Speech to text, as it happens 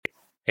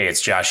Hey, it's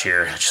Josh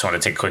here. I just want to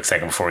take a quick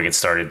second before we get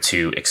started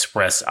to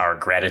express our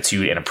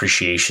gratitude and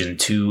appreciation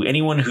to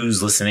anyone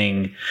who's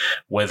listening,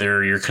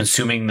 whether you're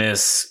consuming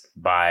this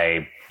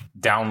by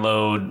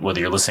download, whether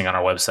you're listening on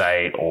our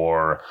website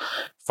or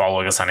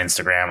following us on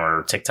Instagram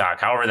or TikTok,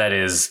 however that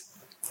is.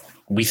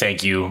 We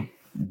thank you.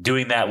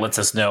 Doing that lets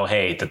us know,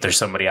 hey, that there's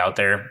somebody out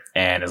there.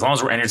 And as long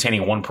as we're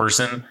entertaining one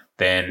person,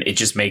 then it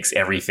just makes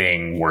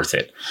everything worth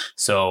it.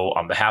 So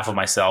on behalf of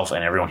myself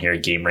and everyone here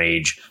at Game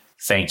Rage,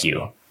 thank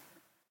you.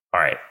 All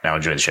right, now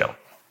enjoy the show.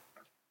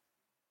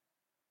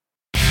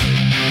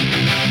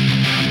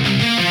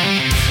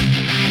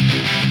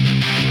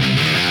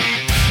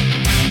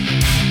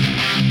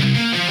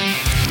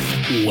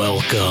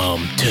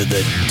 Welcome to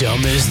the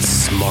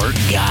dumbest smart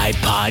guy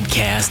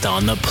podcast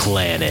on the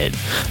planet.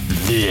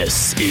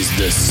 This is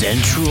the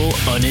Central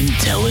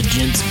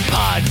Unintelligence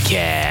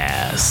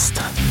Podcast.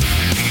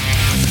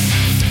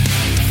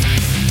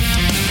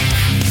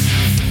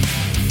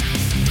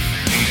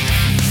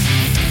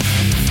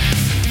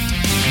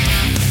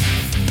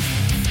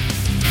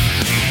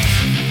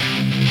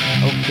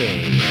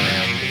 Okay,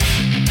 and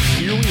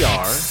here we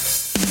are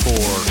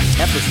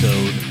for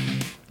episode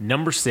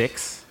number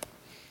 6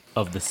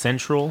 of the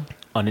Central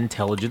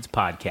Unintelligence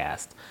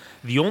Podcast.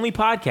 The only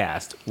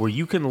podcast where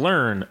you can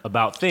learn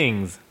about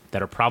things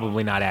that are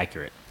probably not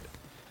accurate.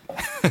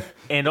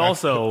 And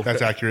also...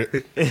 That's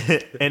accurate.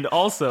 And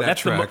also,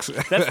 that's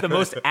the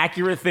most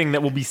accurate thing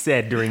that will be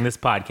said during this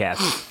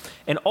podcast.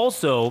 And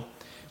also,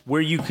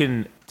 where you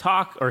can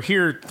talk or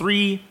hear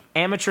 3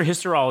 amateur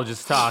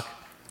historiologists talk.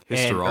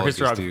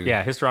 Historiologists,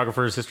 yeah,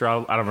 historiographers, I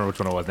don't remember which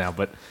one it was now,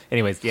 but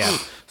anyways, yeah.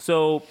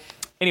 So,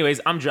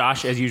 anyways, I'm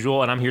Josh, as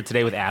usual, and I'm here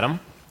today with Adam.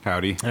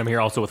 Howdy. And I'm here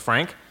also with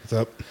Frank. What's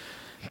up?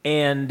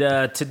 And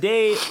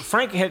today,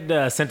 Frank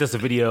had sent us a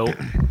video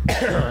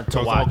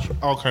to watch.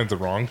 All kinds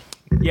of wrong.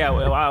 Yeah,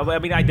 well, I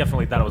mean, I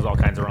definitely thought it was all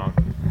kinds of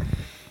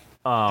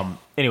wrong.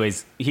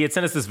 Anyways, he had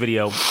sent us this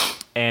video,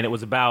 and it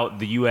was about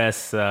the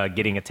U.S.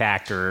 Getting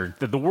attacked, or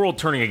the world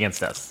turning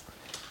against us.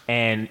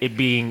 And it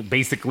being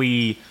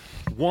basically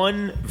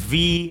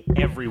 1v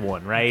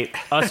everyone, right?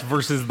 Us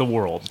versus the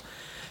world.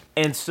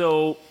 And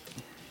so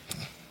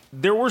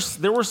there were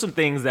some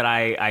things that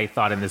I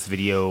thought in this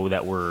video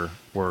that were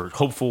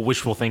hopeful,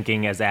 wishful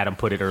thinking, as Adam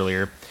put it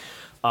earlier.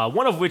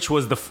 One of which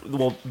was the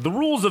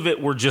rules of it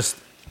were just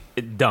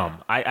dumb.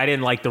 I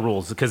didn't like the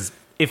rules because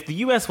if the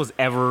U.S. was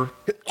ever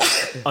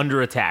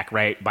under attack,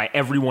 right, by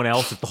everyone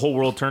else, if the whole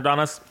world turned on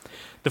us,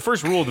 the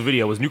first rule of the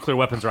video was nuclear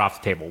weapons are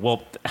off the table.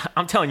 Well,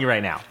 I'm telling you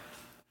right now,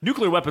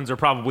 nuclear weapons are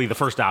probably the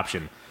first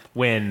option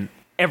when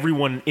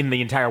everyone in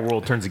the entire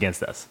world turns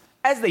against us.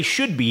 As they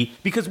should be,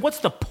 because what's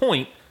the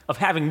point of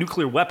having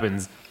nuclear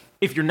weapons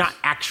if you're not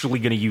actually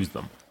going to use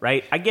them,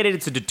 right? I get it,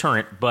 it's a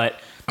deterrent, but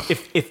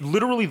if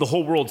literally the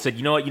whole world said,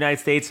 you know what, United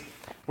States,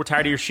 we're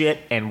tired of your shit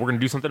and we're going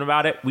to do something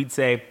about it, we'd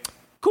say,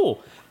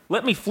 cool,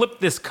 let me flip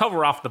this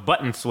cover off the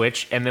button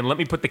switch and then let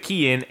me put the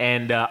key in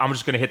and I'm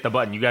just going to hit the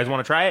button. You guys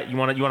want to try it? You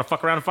want to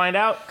fuck around and find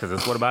out? Because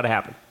that's what's about to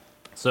happen.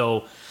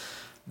 So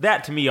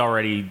that to me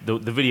already, the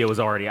video was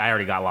already, I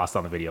already got lost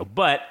on the video,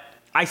 but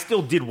I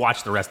still did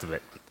watch the rest of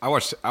it. I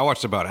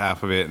watched about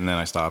half of it and then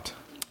I stopped.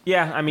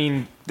 Yeah, I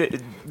mean,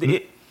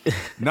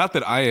 not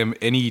that I am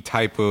any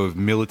type of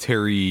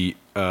military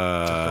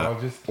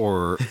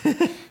or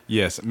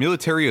yes,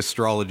 military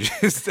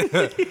astrologist,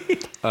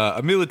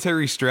 a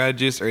military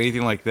strategist or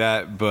anything like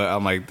that. But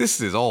I'm like, this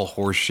is all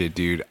horseshit,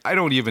 dude. I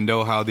don't even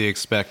know how they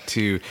expect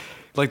to.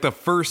 Like, the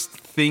first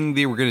thing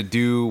they were gonna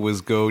do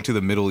was go to the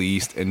Middle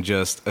East and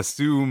just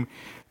assume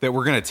that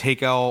we're gonna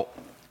take out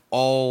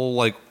all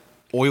like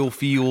oil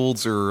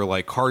fields or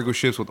like cargo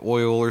ships with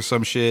oil or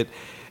some shit.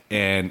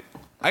 And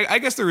I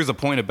guess there is a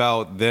point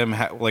about them,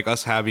 like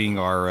us having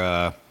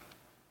our,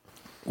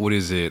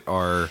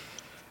 our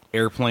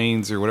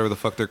airplanes or whatever the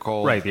fuck they're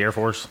called. Right, the Air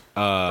Force.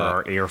 Or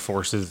our Air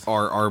Forces.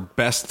 Our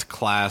best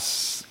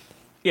class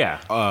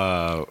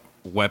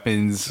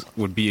weapons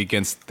would be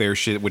against their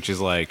shit, which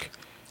is like...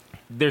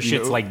 Their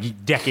shit's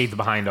like decades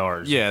behind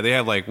ours. Yeah, they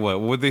have like,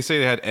 what would they say?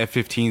 They had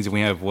F-15s and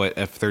we have, what,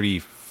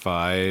 F-35s?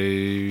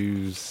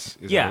 Is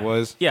that what it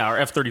was? Yeah, our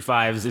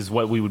F-35s is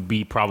what we would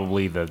be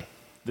probably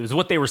is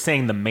what they were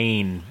saying the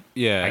main,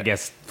 I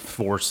guess,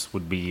 force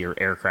would be, or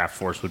aircraft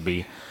force would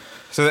be.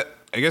 So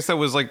I guess that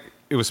was like,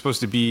 it was supposed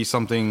to be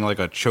something like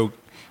a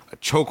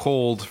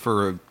chokehold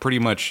for pretty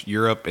much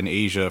Europe and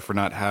Asia for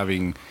not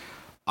having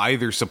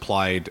either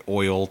supplied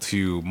oil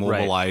to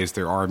mobilize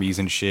their armies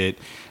and shit.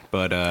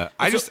 But Well,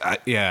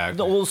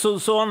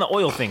 so on the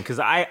oil thing, because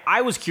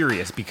I was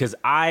curious because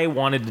I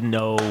wanted to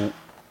know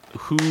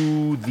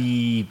who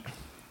the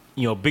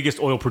biggest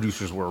oil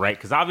producers were, right?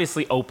 Because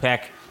obviously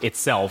OPEC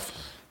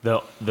itself,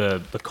 the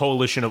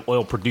coalition of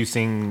oil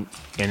producing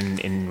and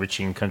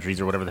enriching countries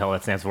or whatever the hell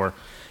that stands for,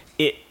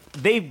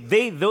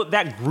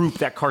 that group,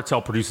 that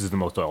cartel produces the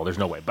most oil. There's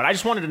no way. But I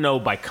just wanted to know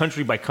by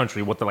country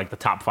what the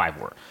top 5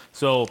 were.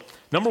 So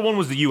number 1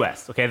 was the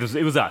U.S. Okay,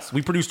 it was us.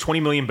 We produce 20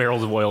 million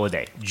barrels of oil a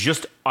day,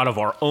 just out of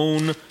our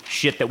own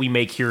shit that we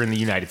make here in the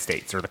United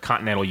States or the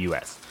continental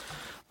U.S.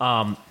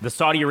 The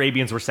Saudi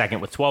Arabians were second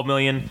with 12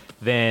 million.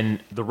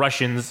 Then the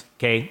Russians,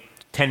 10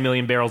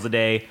 million barrels a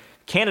day.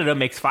 Canada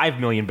makes 5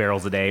 million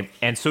barrels a day,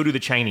 and so do the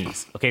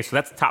Chinese. Okay, so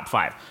that's the top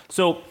 5.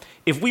 So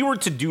if we were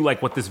to do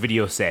like what this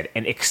video said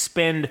and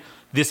expend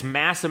this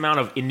mass amount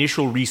of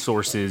initial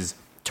resources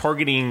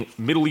targeting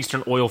Middle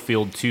Eastern oil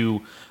field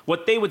to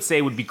what they would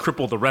say would be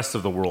cripple the rest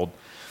of the world,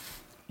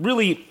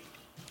 really,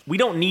 we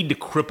don't need to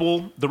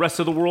cripple the rest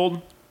of the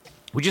world.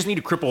 We just need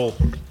to cripple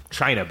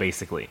China,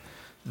 basically.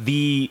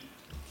 The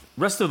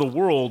rest of the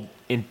world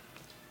in...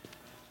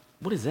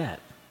 What is that?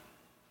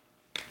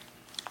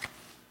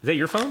 Is that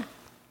your phone?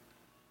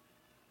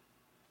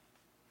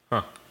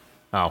 Huh.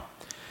 Oh.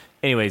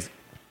 Anyways,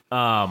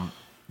 the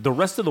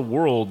rest of the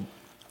world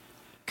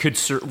could...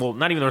 well,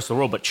 not even the rest of the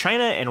world, but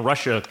China and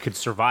Russia could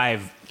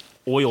survive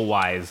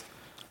oil-wise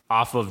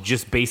off of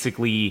just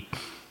basically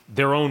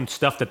their own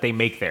stuff that they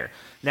make there.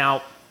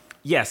 Now,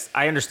 yes,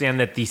 I understand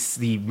that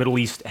the Middle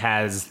East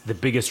has the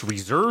biggest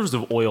reserves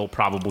of oil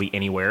probably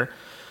anywhere,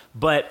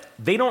 but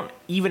they don't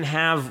even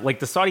have... Like,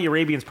 the Saudi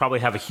Arabians probably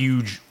have a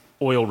huge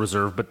oil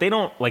reserve, but they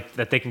don't, like,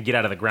 that they can get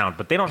out of the ground,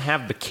 but they don't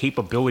have the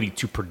capability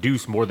to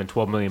produce more than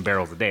 12 million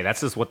barrels a day.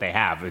 That's just what they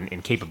have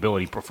in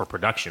capability for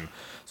production.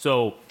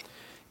 So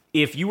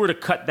if you were to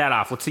cut that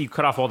off, let's say you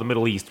cut off all the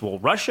Middle East, well,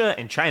 Russia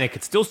and China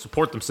could still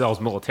support themselves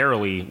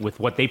militarily with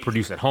what they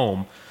produce at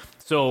home.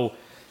 So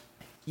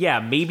yeah,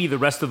 maybe the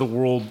rest of the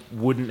world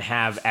wouldn't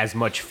have as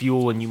much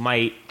fuel and you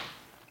might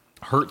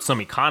hurt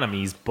some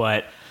economies,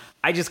 but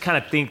I just kind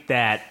of think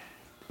that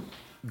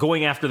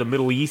going after the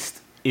Middle East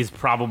is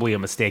probably a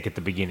mistake at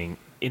the beginning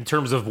in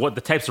terms of what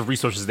the types of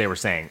resources they were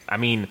saying. I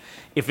mean,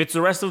 if it's the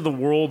rest of the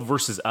world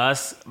versus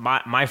us,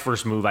 my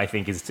first move, I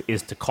think,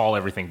 is to call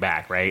everything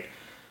back, right?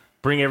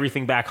 Bring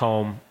everything back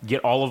home,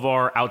 get all of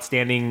our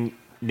outstanding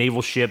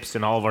naval ships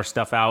and all of our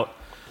stuff out.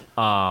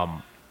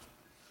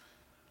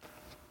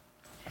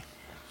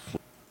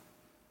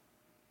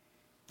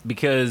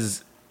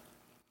 Because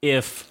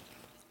if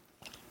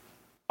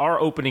our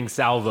opening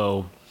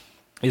salvo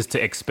is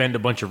to expend a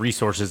bunch of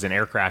resources in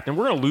aircraft, and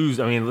we're going to lose,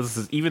 I mean, this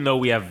is, even though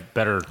we have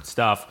better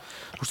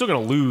stuff, we're still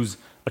going to lose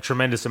a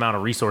tremendous amount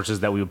of resources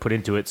that we would put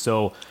into it.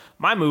 So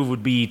my move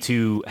would be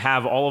to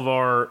have all of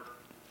our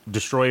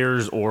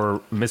destroyers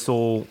or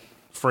missile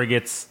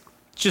frigates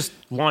just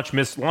launch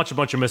a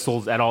bunch of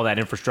missiles at all that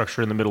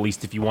infrastructure in the Middle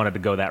East if you wanted to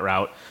go that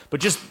route.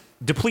 But just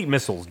deplete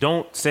missiles.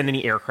 Don't send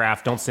any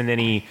aircraft. Don't send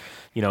any,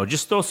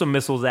 just throw some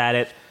missiles at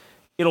it.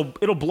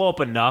 It'll blow up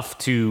enough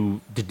to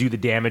do the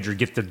damage or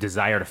get the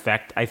desired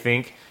effect, I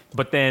think.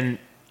 But then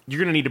you're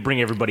going to need to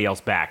bring everybody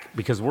else back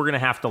because we're going to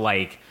have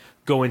to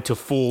go into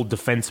full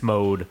defense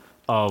mode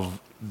of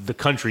the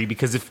country.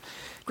 Because if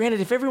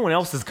everyone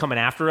else is coming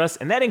after us,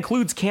 and that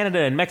includes Canada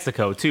and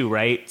Mexico too,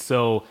 right?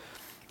 So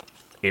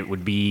it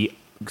would be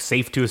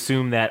safe to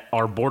assume that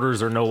our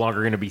borders are no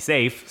longer going to be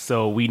safe.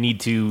 So we need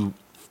to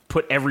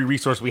put every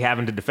resource we have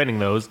into defending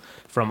those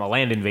from a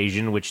land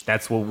invasion, which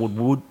that's what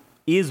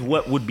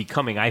would be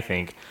coming, I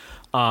think.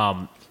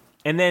 And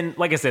then,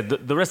 like I said,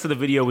 the rest of the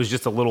video was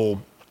just a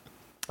little,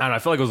 I don't know, I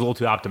feel like it was a little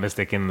too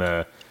optimistic in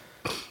the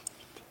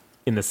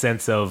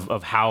sense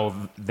of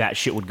how that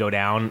shit would go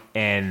down.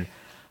 And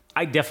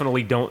I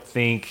definitely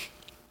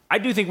I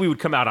do think we would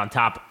come out on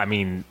top, I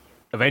mean,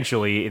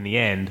 eventually in the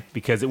end,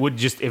 because it would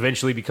just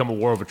eventually become a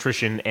war of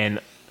attrition, and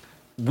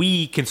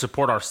we can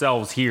support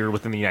ourselves here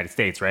within the United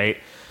States, right?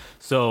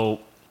 So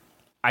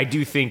I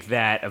do think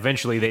that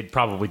eventually they'd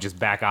probably just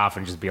back off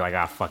and just be like,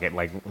 fuck it.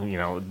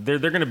 They're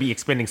going to be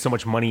expending so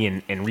much money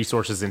and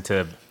resources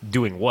into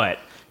doing what?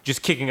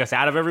 Just kicking us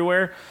out of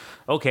everywhere?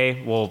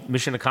 Okay, well,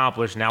 mission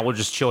accomplished. Now we'll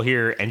just chill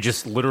here and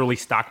just literally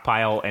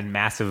stockpile and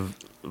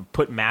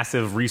put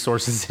massive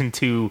resources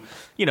into,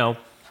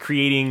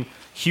 creating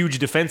huge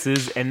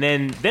defenses. And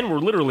then we're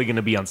literally going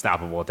to be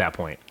unstoppable at that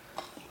point.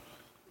 I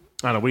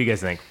don't know. What do you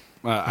guys think?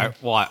 I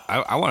want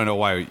to know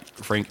why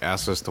Frank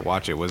asked us to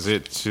watch it. Was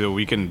it so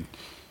we can...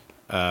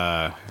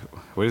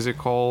 what is it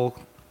called?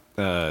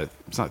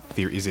 It's not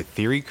theory. Is it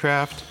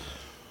theorycraft?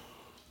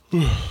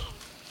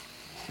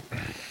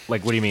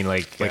 What do you mean?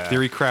 Like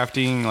theory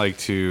crafting,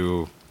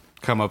 to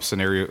come up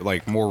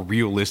more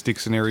realistic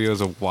scenarios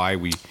of why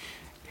we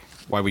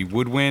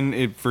would win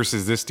it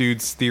versus this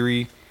dude's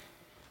theory.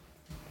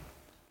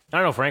 I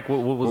don't know, Frank. What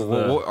was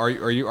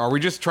are we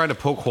just trying to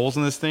poke holes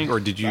in this thing, or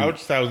did you? I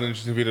just thought it was an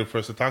interesting video for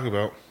us to talk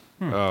about.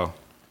 Oh,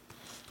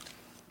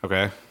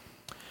 okay.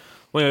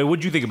 Wait, what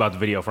did you think about the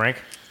video, Frank?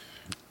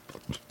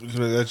 I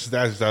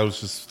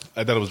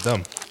thought it was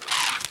dumb.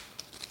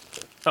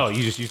 Oh,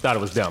 you thought it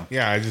was dumb?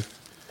 Yeah,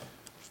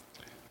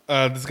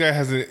 this guy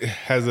has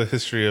a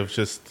history of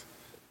just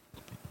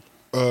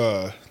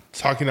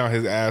talking out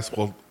his ass.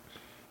 Well,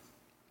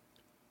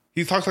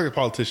 he talks like a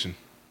politician.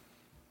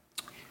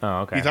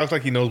 Oh, okay. He talks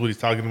like he knows what he's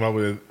talking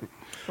about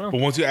but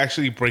once you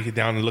actually break it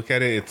down and look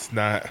at it, it's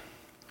not.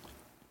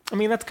 I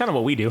mean, that's kind of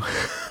what we do.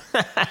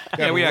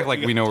 Yeah, we act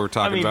like we know what we're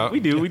talking about. We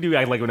do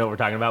act like we know what we're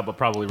talking about, but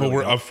probably really But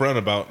we're don't. upfront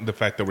about the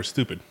fact that we're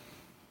stupid.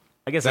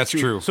 I guess That's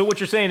true. So what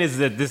you're saying is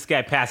that this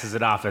guy passes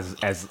it off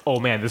as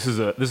oh man, this is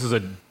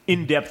a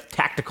in-depth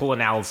tactical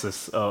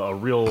analysis, a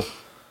real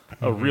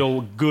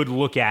good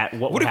look at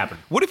what would happen.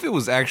 What if it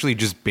was actually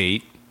just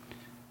bait?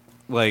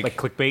 Like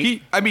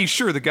clickbait? I mean,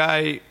 sure, the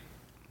guy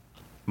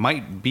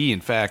might be, in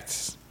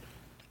fact,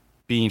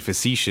 being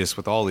facetious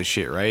with all this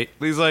shit, right?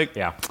 But he's like,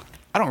 Yeah.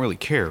 I don't really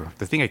care.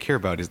 The thing I care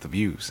about is the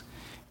views.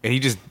 And he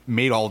just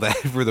made all that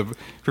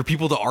for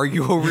people to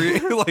argue over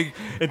it. Like,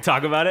 And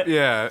talk about it?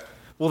 yeah.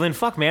 Well, then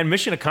fuck, man.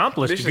 Mission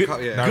accomplished. Mission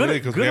Good, yeah. Not good, really,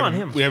 'cause good on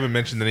him. We haven't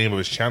mentioned the name of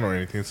his channel or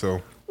anything,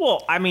 so.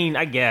 Well, I mean,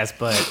 I guess,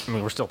 but I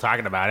mean, we're still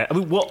talking about it. I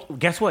mean, well,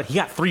 guess what? He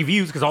got 3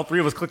 views because all 3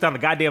 of us clicked on the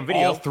goddamn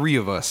video. All 3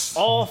 of us.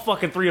 All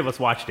fucking 3 of us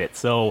watched it.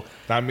 So,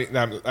 Not me.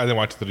 I didn't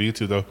watch it through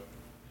YouTube, though.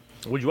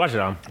 what'd you watch it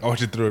on? I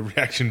watched it through a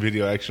reaction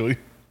video, actually.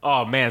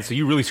 Oh man, so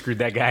you really screwed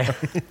that guy.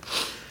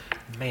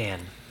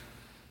 Man,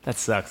 that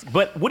sucks.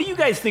 But what do you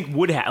guys think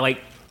would happen?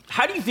 Like,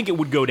 how do you think it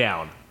would go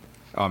down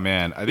Oh,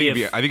 man. I think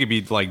it'd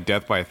be like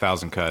death by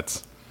 1,000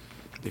 cuts.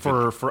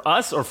 for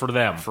us or for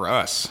them? For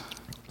us.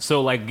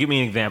 So, like, give me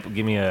an example.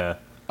 Give me a.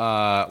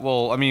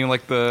 Well, I mean,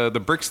 like the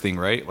BRICS thing,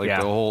 right? Like Yeah.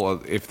 the whole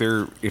if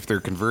they're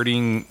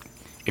converting,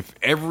 if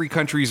every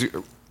country's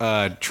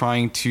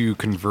trying to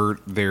convert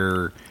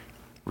their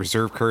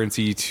reserve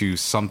currency to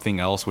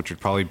something else, which would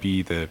probably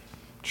be the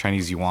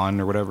Chinese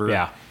yuan or whatever.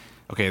 Yeah.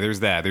 Okay,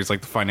 there's that. There's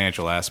like the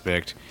financial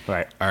aspect.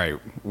 Right. All right.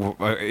 Well,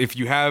 if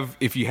you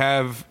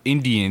have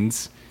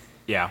Indians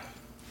Yeah.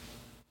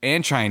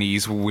 and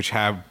Chinese, which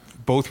have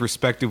both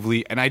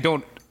respectively, and I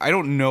don't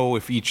know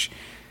if each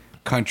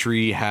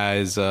country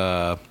has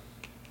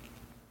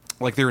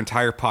like their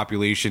entire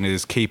population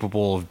is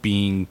capable of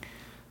being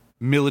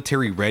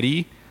military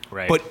ready.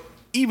 Right. But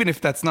even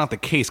if that's not the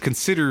case,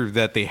 consider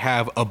that they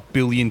have 1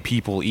 billion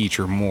people each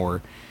or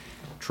more.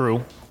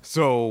 True.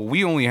 So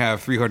we only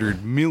have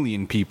 300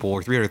 million people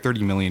or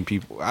 330 million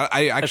people.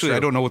 I actually true. I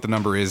don't know what the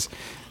number is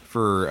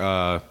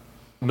for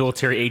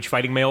Military age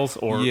fighting males,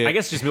 or Yeah. I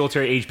guess just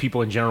military age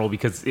people in general.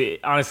 Because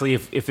honestly,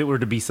 if it were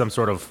to be some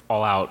sort of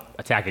all out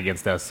attack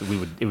against us, it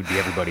would be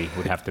everybody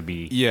would have to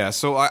be. Yeah,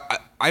 so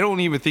I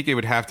don't even think it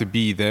would have to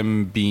be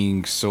them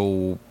being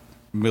so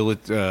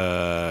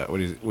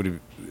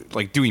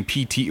like doing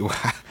PT.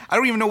 I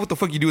don't even know what the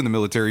fuck you do in the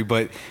military,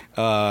 but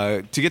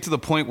to get to the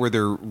point where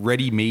they're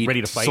ready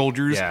Ready to fight?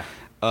 soldiers. Yeah.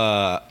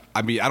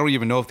 I mean, I don't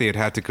even know if they'd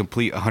have to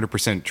complete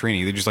 100%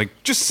 training. They're just like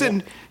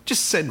send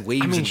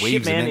waves I mean, and shit,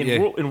 waves. man. And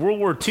then, In World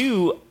War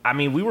II, I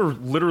mean, we were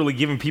literally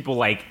giving people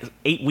like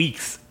 8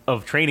 weeks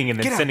of training and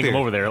then Get out sending them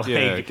there. over there. Like,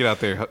 Yeah, get out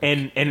there.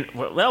 And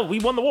well, we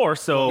won the war,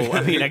 so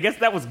I mean, I guess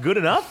that was good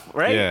enough,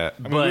 right? Yeah.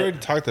 I mean, we already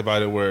talked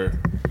about it where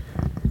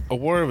a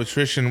war of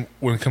attrition,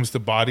 when it comes to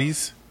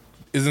bodies,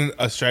 isn't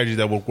a strategy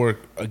that would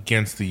work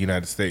against the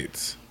United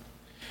States.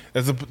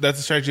 That's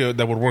a strategy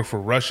that would work for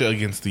Russia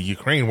against the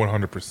Ukraine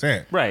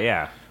 100%, Right.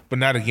 Yeah. but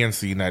not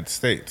against the United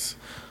States.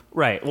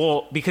 Right.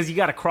 Well, because you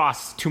got to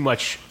cross too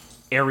much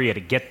area to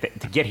get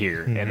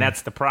here, Mm-hmm. and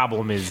that's the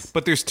problem. Is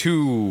But there's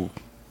 2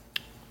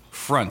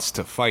 fronts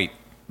to fight.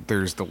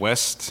 There's the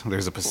West,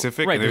 there's the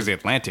Pacific, Right, and there's the there's-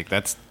 Atlantic.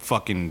 That's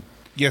fucking...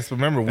 Yes, but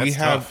remember,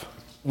 That's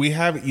we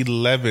have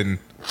 11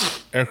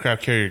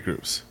 aircraft carrier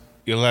groups,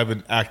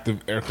 11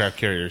 active aircraft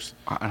carriers.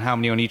 And how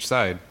many on each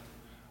side?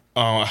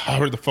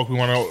 However the fuck we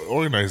want to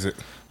organize it.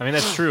 I mean,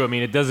 that's true. I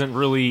mean, it doesn't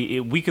really.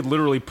 We could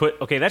literally put.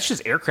 Okay, that's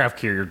just aircraft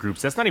carrier groups.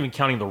 That's not even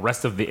counting the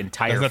rest of the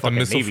entire That's not the fucking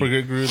missile Navy.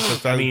 frigate groups.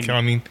 That's not mean-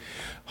 counting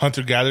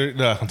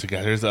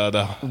hunter-gatherers.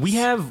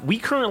 We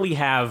currently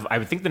have. I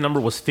would think the number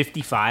was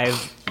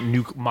 55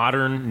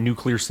 modern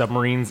nuclear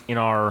submarines in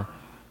our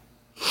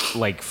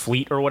like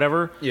fleet or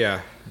whatever.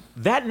 Yeah.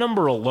 That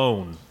number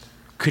alone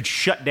could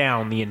shut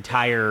down the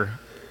entire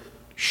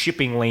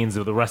shipping lanes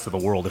of the rest of the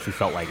world if we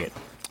felt like it.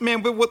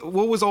 Man, but what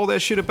was all that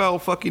shit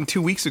about fucking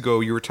 2 weeks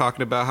ago? You were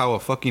talking about how a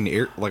fucking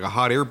a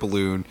hot air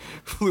balloon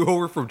flew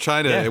over from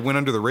China Yeah. and went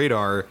under the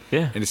radar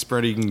and is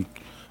spreading.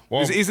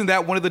 Well- Isn't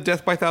that one of the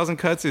death by 1,000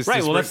 cuts? Is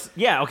Right. to Well,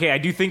 spread- okay. I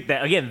do think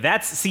that again.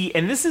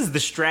 And this is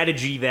the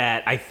strategy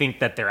that I think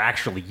that they're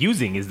actually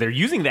using. Is they're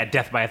using that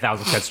death by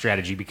 1,000 cut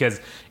strategy because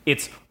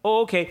it's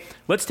okay.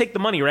 Let's take the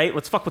money, right?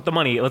 Let's fuck with the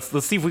money. Let's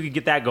see if we could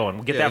get that going.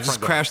 We'll get that just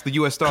front going. crash the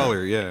U.S.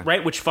 dollar. Yeah.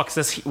 Right, which fucks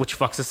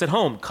us at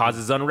home,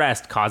 causes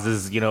unrest,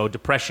 causes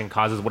depression,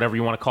 causes whatever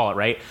you want to call it.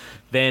 Right.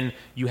 Then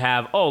you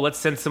have let's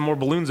send some more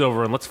balloons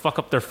over and let's fuck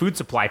up their food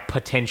supply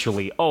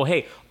potentially.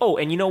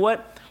 And you know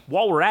what?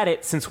 While we're at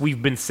it, since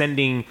we've been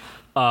sending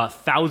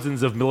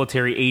thousands of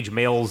military age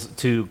males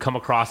to come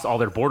across all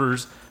their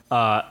borders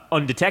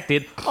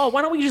undetected,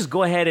 why don't we just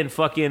go ahead and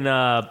fucking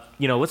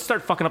let's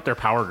start fucking up their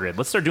power grid.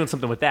 Let's start doing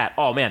something with that.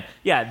 Oh man,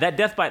 yeah,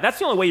 that's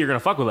the only way you're gonna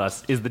fuck with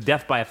us is the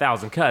death by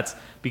 1,000 cuts.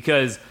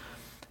 Because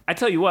I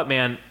tell you what,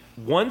 man,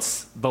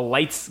 once the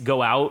lights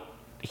go out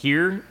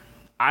here,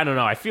 I don't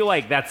know. I feel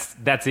like that's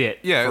it.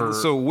 Yeah.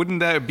 So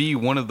wouldn't that be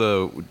one of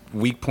the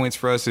weak points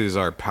for us? Is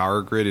our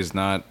power grid is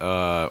not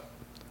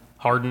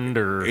hardened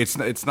or it's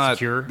not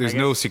secure, there's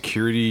no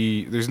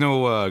security, there's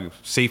no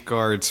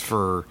safeguards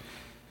for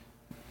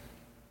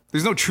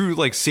There's no true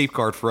like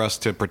safeguard for us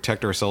to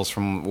protect ourselves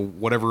from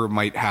whatever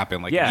might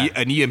happen. Like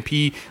an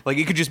EMP, like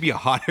it could just be a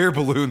hot air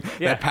balloon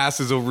that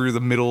passes over the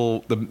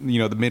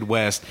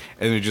Midwest,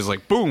 and it just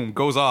like boom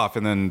goes off,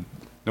 and then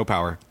no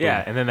power. Yeah,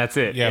 Boom. and then that's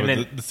it. Yeah, and but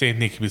then, the same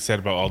thing can be said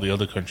about all the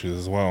other countries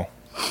as well.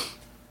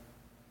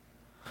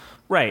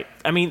 right.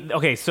 I mean,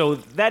 okay, so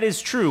that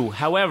is true.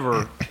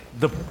 However,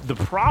 the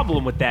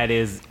problem with that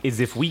is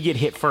if we get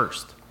hit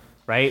first,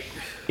 right?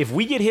 If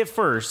we get hit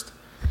first,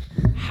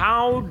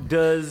 how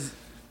does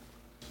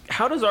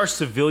our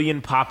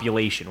civilian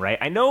population, right?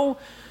 I know,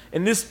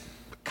 and this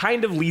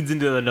kind of leads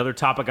into another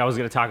topic I was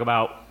going to talk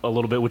about a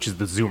little bit, which is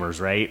the Zoomers,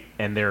 right?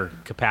 And their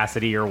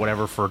capacity or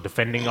whatever for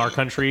defending our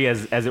country,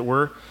 as it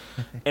were.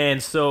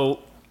 And so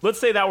let's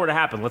say that were to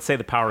happen. Let's say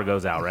the power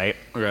goes out, right?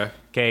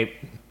 Okay,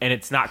 and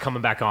it's not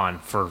coming back on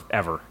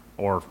forever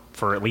or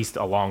for at least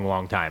a long,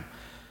 long time.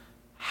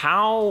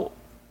 How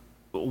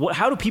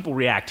do people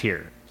react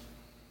here?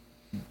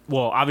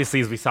 Well, obviously,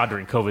 as we saw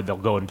during COVID, they'll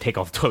go and take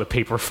all the toilet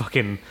paper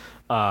fucking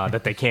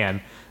that they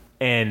can.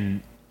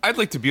 And I'd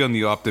like to be on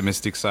the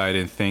optimistic side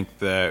and think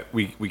that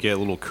we get a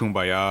little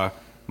kumbaya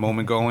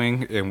moment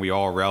going and we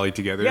all rally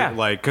together. Yeah.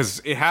 Like,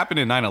 because it happened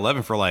in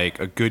 9/11 for like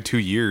a good 2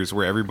 years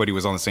where everybody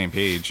was on the same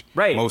page.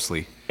 Right.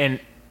 Mostly.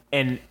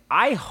 And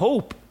I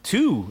hope,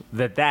 too,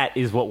 that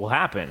is what will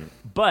happen.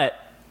 But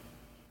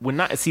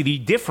the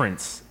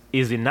difference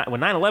is when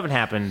 9/11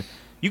 happened,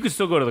 you could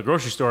still go to the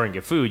grocery store and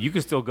get food.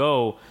 You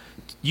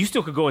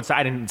still could go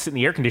inside and sit in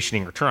the air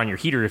conditioning or turn on your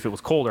heater if it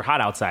was cold or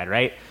hot outside,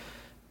 right?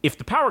 If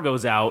the power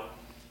goes out,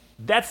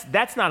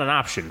 that's not an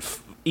option.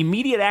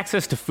 Immediate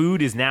access to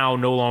food is now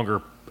no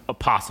longer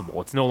possible.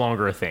 It's no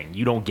longer a thing.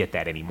 You don't get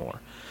that anymore.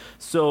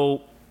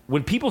 So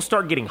when people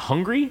start getting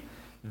hungry,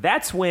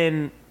 that's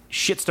when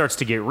shit starts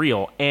to get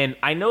real. And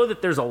I know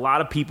that there's a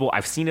lot of people,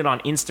 I've seen it on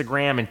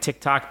Instagram and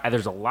TikTok,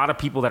 there's a lot of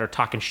people that are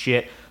talking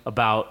shit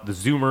about the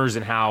Zoomers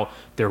and how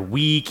they're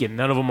weak and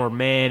none of them are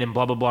men and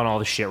blah, blah, blah, and all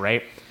this shit,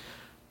 right?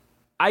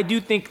 I do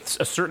think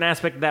a certain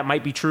aspect of that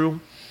might be true,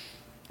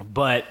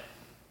 but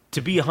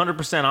to be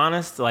 100%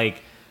 honest,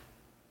 like,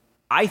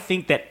 I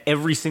think that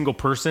every single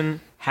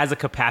person has a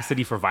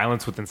capacity for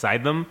violence within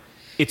inside them.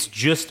 It's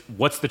just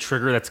what's the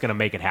trigger that's going to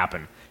make it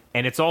happen.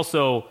 And it's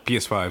also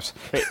PS5s.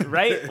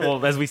 Right?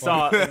 Well, as we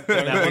saw in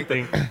that one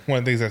thing. One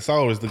of the things I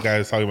saw was the guy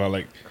was talking about,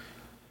 like,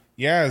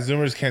 yeah,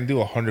 Zoomers can't do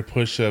 100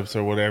 push-ups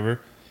or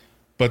whatever,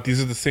 but these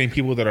are the same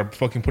people that are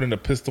fucking putting a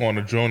pistol on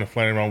a drone and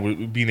flying around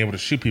with being able to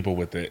shoot people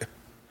with it.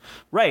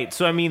 Right.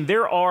 So, I mean,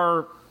 there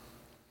are,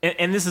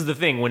 and this is the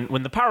thing,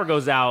 when the power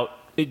goes out,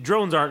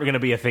 drones aren't going to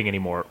be a thing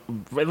anymore,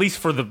 at least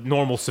for the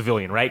normal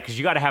civilian, right? Because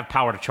you got to have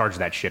power to charge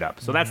that shit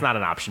up. So that's not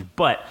an option.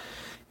 But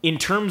in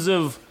terms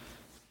of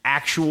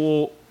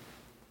actual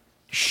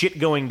shit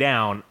going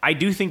down, I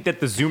do think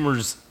that the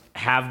Zoomers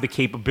have the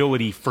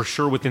capability for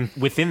sure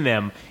within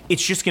them.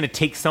 It's just going to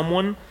take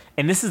someone,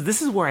 and this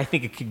is where I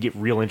think it could get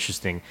real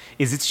interesting,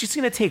 is it's just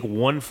going to take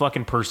one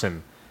fucking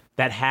person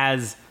that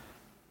has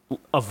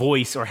a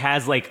voice or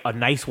has like a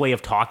nice way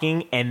of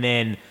talking, and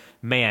then,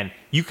 man,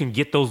 you can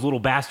get those little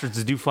bastards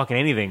to do fucking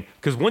anything.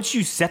 Because once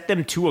you set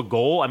them to a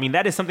goal, I mean,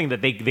 that is something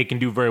that they can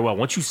do very well.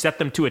 Once you set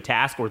them to a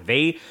task, or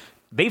they've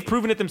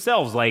proven it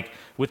themselves, like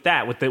with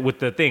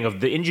the thing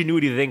of the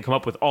ingenuity that they can come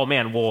up with. Oh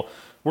man, well,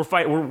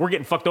 we're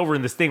getting fucked over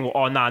in this thing. Well,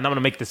 oh nah, I'm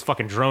gonna make this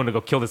fucking drone to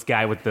go kill this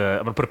guy I'm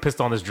gonna put a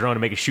pistol on this drone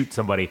and make it shoot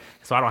somebody,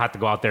 so I don't have to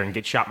go out there and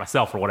get shot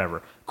myself or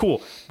whatever.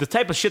 Cool. The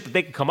type of shit that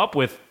they can come up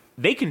with,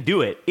 they can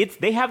do it.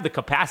 They have the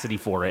capacity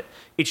for it.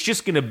 It's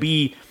just gonna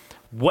be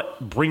what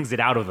brings it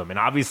out of them. And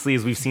obviously,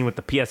 as we've seen with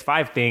the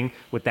PS5 thing,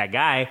 with that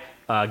guy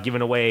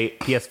giving away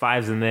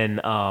PS5s and then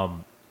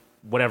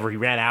whatever, he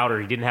ran out or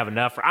he didn't have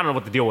enough. I don't know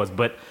what the deal was,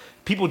 but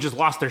people just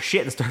lost their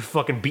shit and started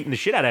fucking beating the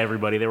shit out of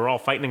everybody. They were all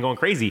fighting and going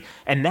crazy.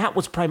 And that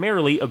was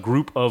primarily a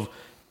group of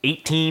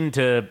 18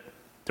 to,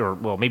 or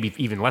well, maybe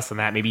even less than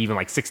that, maybe even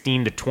like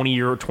 16 to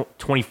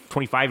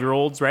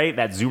 25-year-olds, right?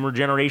 That Zoomer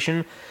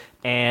generation.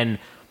 And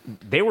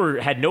they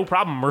had no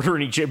problem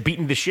murdering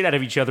beating the shit out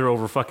of each other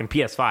over fucking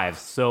PS5s.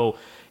 So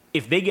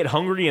if they get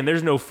hungry and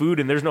there's no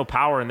food and there's no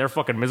power and they're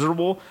fucking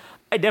miserable,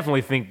 I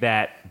definitely think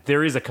that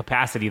there is a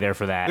capacity there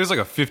for that. There's like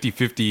a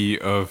 50-50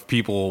 of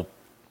people.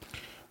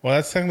 Well,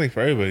 that's technically for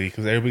everybody,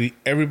 because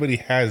everybody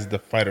has the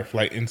fight or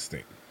flight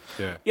instinct.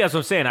 Yeah, that's what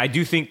I'm saying. I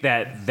do think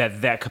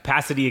that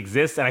capacity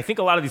exists, and I think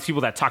a lot of these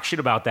people that talk shit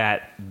about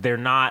that, they're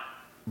not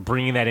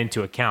bringing that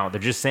into account.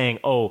 They're just saying,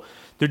 oh,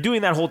 they're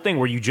doing that whole thing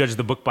where you judge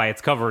the book by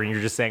its cover, and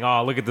you're just saying,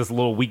 oh, look at this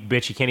little weak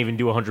bitch. He can't even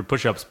do 100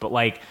 push-ups. But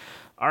like,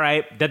 all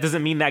right, that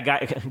doesn't mean that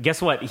guy.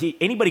 Guess what?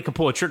 Anybody can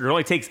pull a trigger. It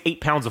only takes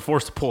 8 pounds of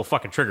force to pull a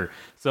fucking trigger.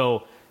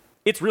 So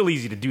it's real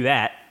easy to do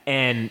that.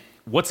 And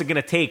what's it going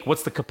to take?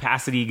 What's the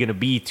capacity going to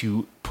be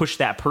to push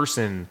that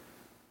person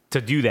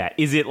to do that?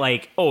 Is it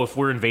like, oh, if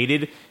we're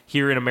invaded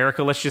here in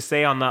America, let's just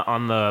say on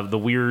the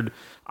weird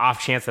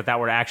off chance that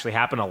were to actually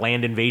happen, a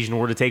land invasion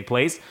were to take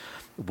place,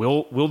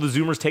 Will the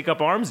Zoomers take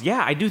up arms?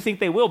 Yeah, I do think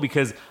they will,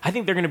 because I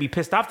think they're going to be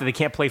pissed off that they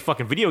can't play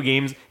fucking video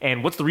games.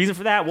 And what's the reason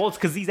for that? Well, it's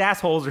because these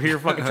assholes are here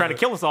fucking trying to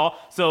kill us all.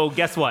 So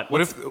guess what?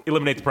 Let's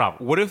eliminate the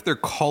problem. What if their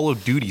Call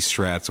of Duty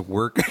strats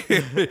work?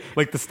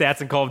 Like the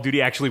stats in Call of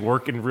Duty actually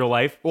work in real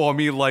life? Well, I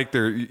mean, like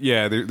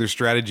their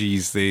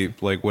strategies, they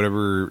like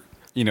whatever,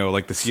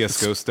 like the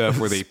CS:GO stuff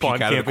where they peek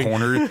out of the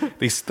corner.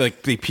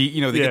 They peek,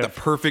 they get the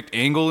perfect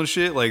angle and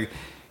shit. Like,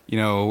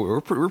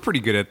 we're pretty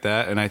good at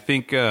that. And I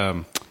think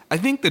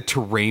the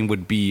terrain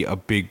would be a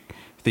big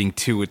thing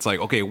too. It's like,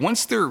 okay,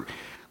 once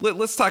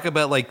let's talk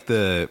about like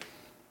the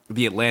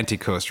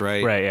Atlantic coast,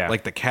 right? Right, yeah.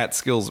 Like the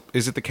Catskills.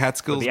 Is it the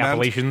Catskills? The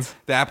Appalachians?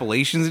 The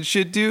Appalachians and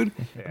shit, dude.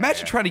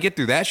 Imagine trying to get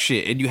through that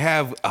shit, and you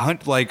have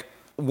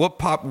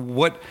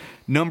what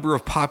number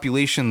of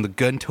population, the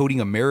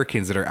gun-toting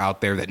Americans that are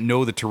out there that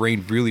know the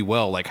terrain really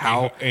well. Like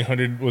how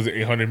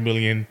 800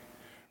 million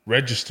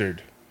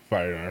registered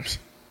firearms.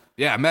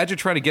 Yeah, imagine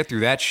trying to get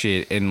through that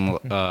shit. And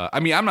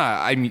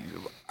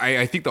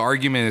I think the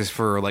argument is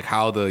for like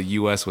how the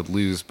U.S. would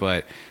lose,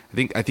 but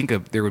I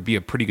think there would be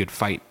a pretty good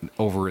fight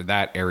over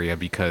that area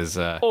because.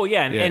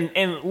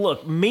 And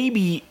look,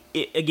 maybe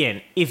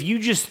again, if you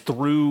just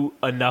threw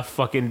enough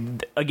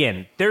fucking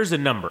there's a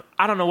number.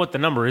 I don't know what the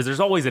number is. There's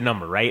always a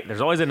number, right?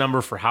 There's always a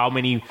number for how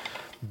many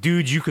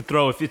dudes you could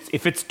throw.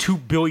 If it's 2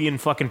 billion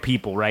fucking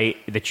people, right,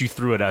 that you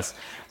threw at us,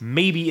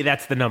 maybe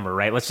that's the number,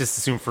 right? Let's just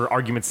assume for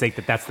argument's sake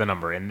that that's the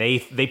number. And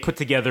they put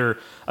together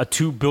a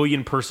 2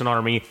 billion person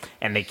army,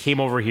 and they came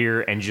over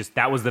here, and just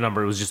that was the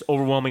number. It was just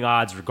overwhelming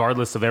odds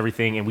regardless of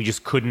everything, and we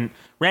just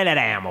ran out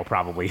of ammo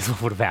probably is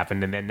what would have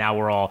happened, and then now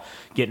we're all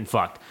getting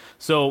fucked.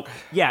 So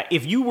yeah,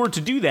 if you were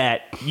to do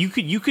that, you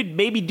could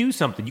maybe do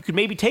something. You could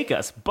maybe take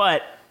us,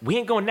 but we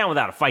ain't going down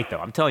without a fight, though.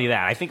 I'm telling you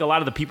that. I think a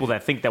lot of the people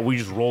that think that we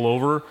just roll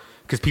over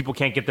because people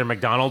can't get their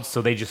McDonald's,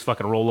 so they just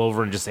fucking roll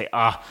over and just say,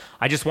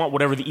 I just want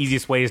whatever the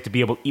easiest way is to be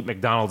able to eat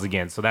McDonald's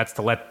again. So that's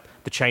to let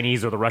the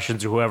Chinese or the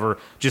Russians or whoever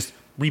just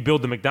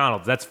rebuild the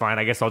McDonald's. That's fine.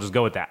 I guess I'll just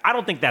go with that. I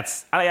don't think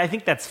I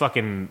think that's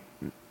fucking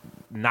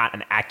not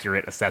an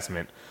accurate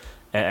assessment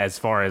as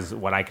far as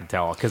what I can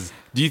tell. Because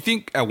do you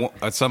think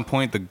at some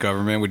point the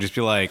government would just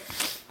be like,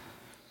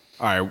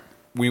 all right,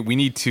 we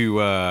need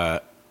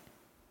to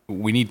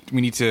we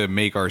need to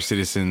make our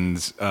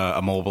citizens a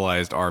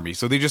mobilized army,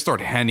 so they just start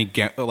handing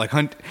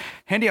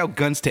out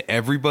guns to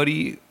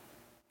everybody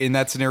in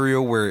that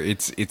scenario where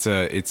it's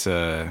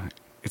a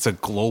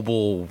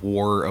global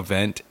war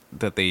event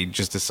that they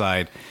just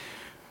decide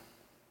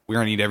we're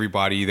gonna need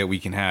everybody that we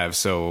can have.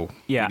 So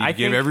yeah,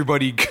 we need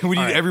everybody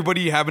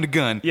having a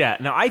gun. Yeah.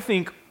 Now I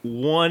think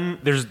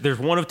there's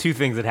one of two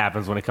things that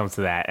happens when it comes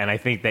to that, and I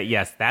think that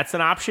yes, that's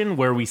an option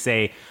where we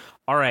say,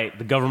 all right,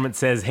 the government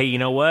says, hey, you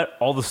know what?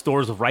 All the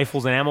stores of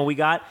rifles and ammo we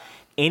got,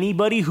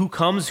 anybody who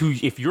comes,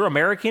 if you're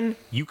American,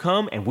 you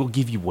come and we'll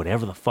give you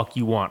whatever the fuck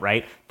you want,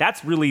 right?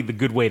 That's really the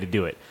good way to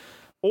do it.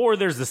 Or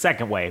there's the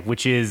second way,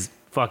 which is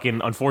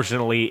fucking,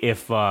 unfortunately,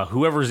 if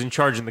whoever's in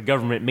charge in the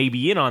government may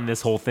be in on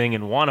this whole thing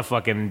and want to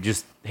fucking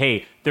just,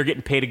 hey, they're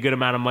getting paid a good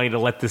amount of money to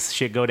let this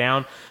shit go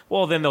down,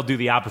 well, then they'll do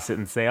the opposite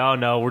and say, oh,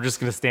 no, we're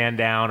just going to stand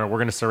down or we're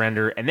going to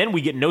surrender. And then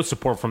we get no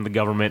support from the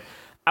government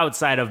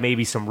outside of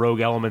maybe some rogue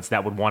elements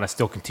that would want to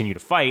still continue to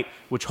fight,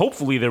 which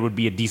hopefully there would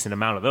be a decent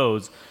amount of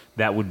those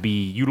that would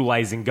be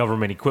utilizing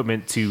government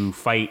equipment to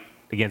fight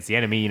against the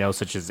enemy,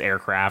 such as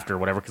aircraft or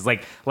whatever. Because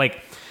like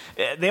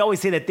they always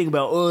say that thing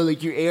about,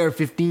 your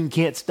AR-15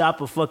 can't stop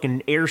a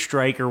fucking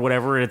airstrike or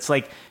whatever. And it's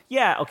like,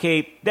 yeah,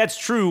 okay, that's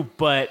true,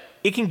 but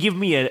it can give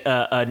me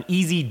an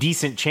easy,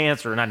 decent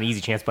chance, or not an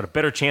easy chance, but a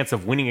better chance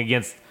of winning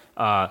against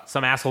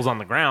some assholes on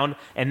the ground.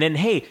 And then,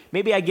 hey,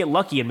 maybe I get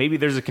lucky and maybe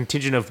there's a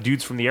contingent of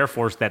dudes from the Air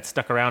Force that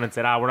stuck around and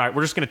said,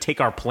 we're just going to take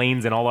our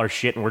planes and all our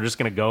shit and we're just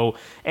going to go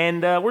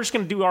and we're just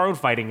going to do our own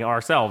fighting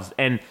ourselves.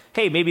 And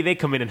hey, maybe they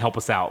come in and help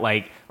us out,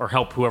 or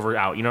help whoever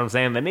out. You know what I'm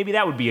saying? Then maybe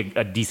that would be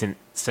a decent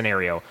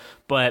scenario.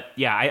 But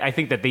yeah, I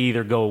think that they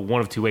either go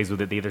one of two ways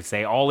with it. They either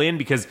say all in,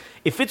 because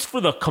if it's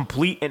for the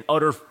complete and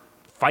utter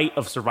fight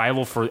of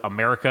survival for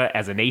America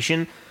as a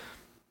nation,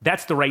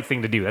 that's the right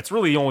thing to do. That's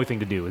really the only thing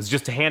to do, is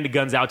just to hand the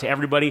guns out to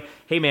everybody.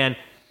 Hey, man,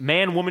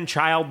 woman,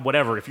 child,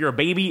 whatever. If you're a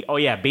baby, oh,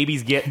 yeah,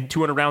 babies get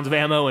 200 rounds of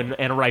ammo and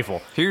a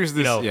rifle. Here's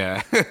this,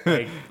 yeah.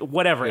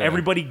 Whatever. Yeah.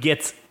 Everybody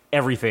gets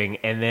everything.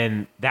 And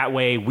then that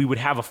way we would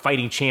have a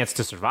fighting chance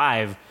to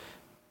survive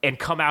and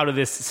come out of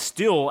this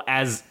still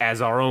as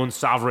our own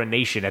sovereign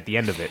nation at the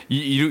end of it.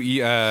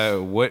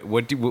 What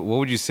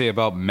would you say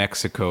about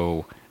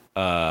Mexico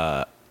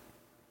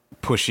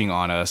pushing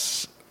on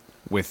us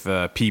with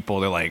people?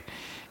 They're like,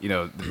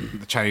 the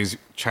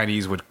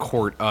Chinese would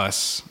court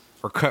us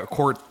or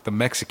court the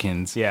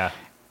Mexicans, yeah,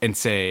 and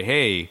say,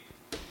 hey,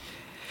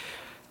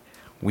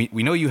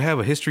 we know you have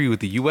a history with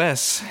the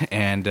U.S.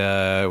 and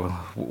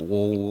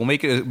we'll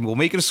make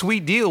it a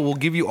sweet deal. We'll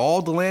give you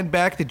all the land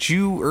back that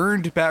you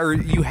earned or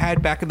you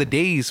had back in the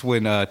days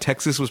when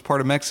Texas was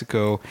part of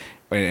Mexico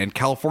and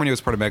California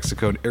was part of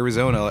Mexico and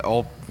Arizona,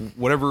 all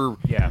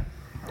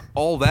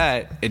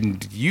that,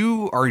 and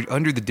you are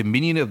under the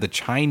dominion of the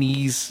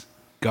Chinese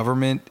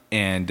government,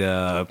 and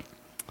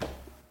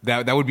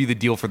That would be the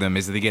deal for them,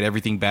 is that they get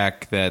everything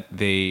back that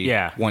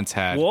they once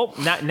had. Well,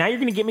 now you're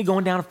going to get me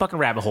going down a fucking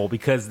rabbit hole,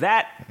 because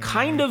that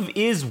kind of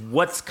is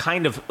what's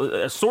kind of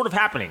sort of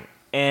happening.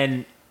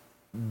 And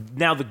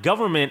now the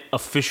government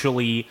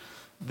officially,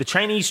 the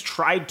Chinese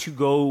tried to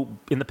go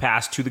in the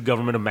past to the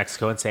government of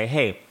Mexico and say,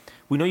 hey,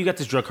 we know you got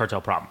this drug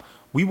cartel problem.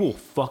 We will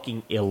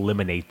fucking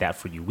eliminate that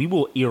for you. We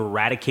will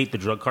eradicate the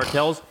drug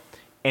cartels,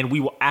 and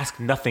we will ask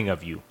nothing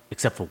of you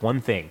except for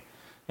one thing.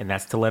 And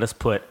that's to let us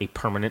put a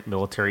permanent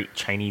military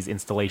Chinese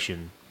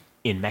installation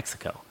in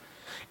Mexico.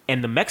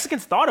 And the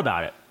Mexicans thought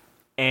about it.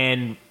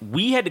 And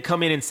we had to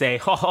come in and say,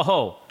 ho, ho,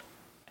 ho,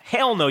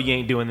 hell no, you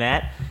ain't doing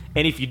that.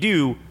 And if you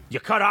do,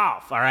 you're cut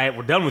off, all right?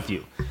 We're done with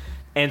you.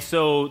 And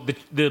so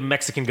the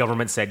Mexican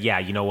government said, yeah,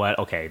 you know what?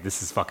 Okay,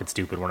 this is fucking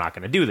stupid. We're not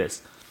going to do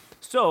this.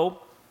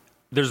 So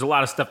there's a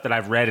lot of stuff that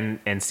I've read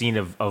and seen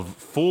of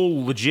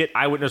full, legit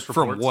eyewitness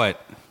reports. From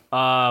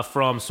what?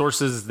 From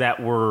sources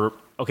that were...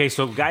 Okay,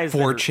 so guys...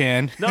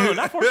 4chan. No,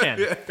 not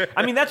 4chan.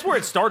 I mean, that's where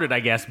it started,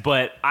 I guess.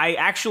 But I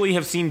actually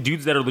have seen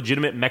dudes that are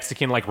legitimate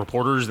Mexican, like,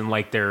 reporters and,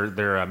 like,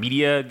 their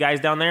media guys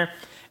down there.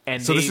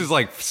 And so this is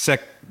like...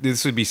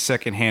 This would be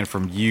secondhand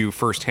from you,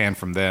 firsthand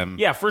from them.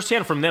 Yeah,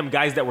 firsthand from them,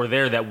 guys that were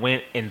there that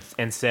went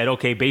and said,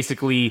 okay,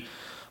 basically...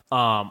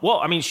 well,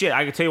 I mean, shit,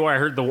 I can tell you where I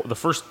heard the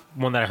first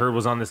one that I heard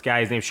was on this guy.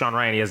 His name's Sean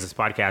Ryan. He has this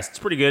podcast. It's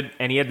pretty good.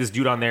 And he had this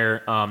dude on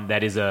there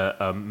that is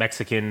a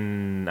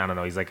Mexican, I don't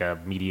know, he's like a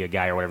media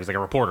guy or whatever. He's like a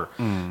reporter.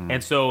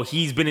 And so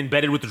he's been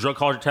embedded with the drug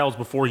cartels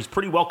before. He's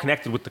pretty well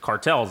connected with the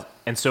cartels.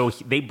 And so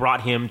they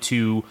brought him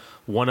to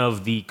one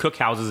of the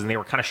cookhouses, and they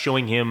were kind of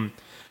showing him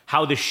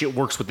how this shit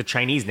works with the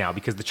Chinese now,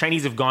 because the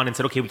Chinese have gone and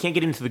said, okay, we can't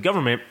get into the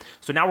government,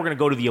 so now we're going to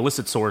go to the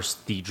illicit source,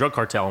 the drug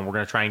cartel, and we're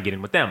going to try and get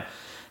in with them.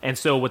 And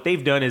so what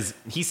they've done is,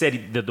 he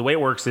said the way it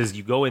works is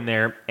you go in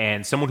there,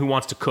 and someone who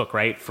wants to cook,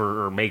 right,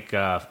 or make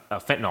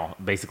fentanyl,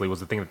 basically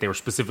was the thing that they were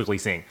specifically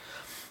saying.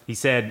 He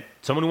said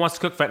someone who wants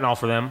to cook fentanyl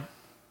for them,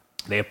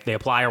 they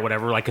apply or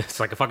whatever, like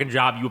it's like a fucking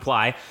job, you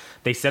apply.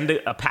 They send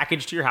a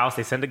package to your house,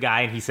 they send a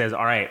guy, and he says,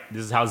 all right,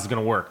 this is how this is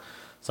going to work.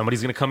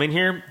 Somebody's going to come in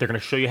here, they're going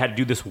to show you how to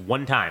do this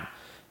one time.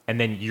 And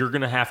then you're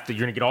going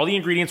to get all the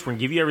ingredients, we're going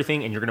to give you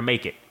everything, and you're going to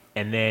make it.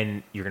 And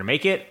then you're going to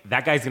make it,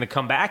 that guy's going to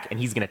come back, and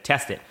he's going to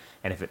test it.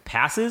 And if it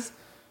passes,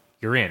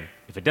 you're in.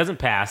 If it doesn't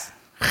pass,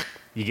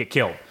 you get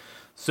killed.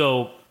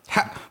 So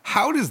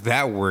how does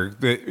that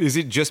work? Is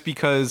it just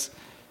because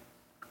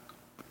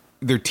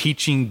they're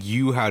teaching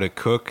you how to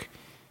cook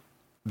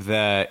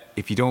that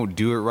if you don't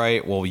do it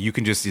right, well, you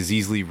can just as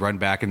easily run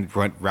back and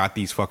rat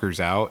these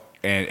fuckers out?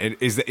 And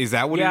is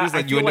that what it is?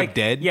 That you end up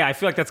dead? Yeah, I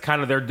feel like that's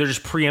kind of they're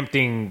just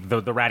preempting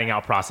the ratting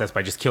out process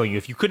by just killing you.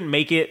 If you couldn't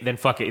make it, then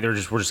fuck it. We're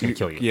just going to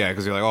kill you. Yeah,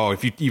 because they're like, oh,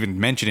 if you even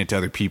mention it to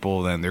other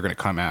people, then they're going to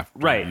come after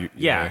right. you.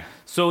 Yeah.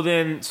 So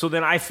then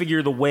I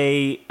figure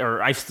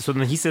so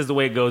then he says the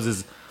way it goes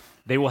is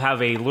they will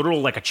have a literal,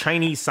 like a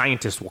Chinese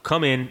scientist will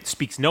come in,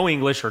 speaks no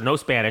English or no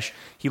Spanish.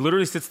 He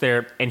literally sits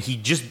there and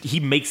he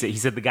makes it. He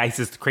said he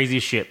says the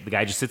craziest shit. The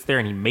guy just sits there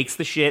and he makes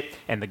the shit,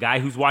 and the guy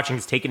who's watching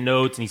is taking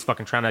notes and he's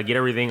fucking trying to get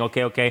everything.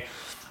 Okay.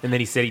 And then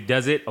he said he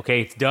does it.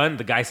 Okay, it's done.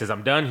 The guy says,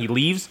 I'm done. He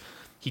leaves.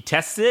 He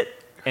tests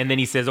it, and then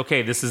he says,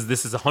 okay, this is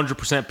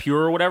 100% pure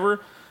or whatever.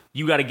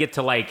 You got to get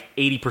to like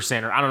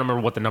 80%, or I don't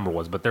remember what the number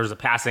was, but there's a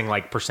passing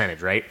like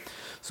percentage, right?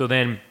 So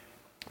then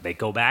they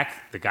go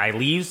back, the guy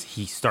leaves,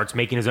 he starts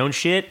making his own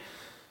shit.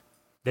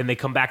 Then they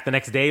come back the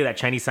next day, that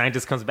Chinese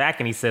scientist comes back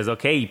and he says,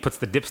 okay, he puts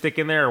the dipstick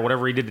in there or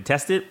whatever he did to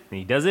test it, and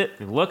he does it,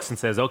 and he looks and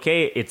says,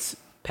 okay, it's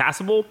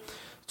passable,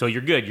 so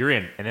you're good, you're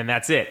in, and then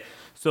that's it.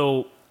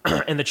 So,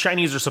 and the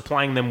Chinese are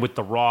supplying them with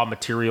the raw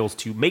materials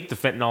to make the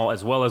fentanyl,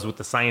 as well as with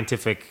the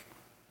scientific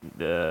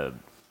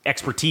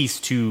expertise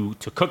to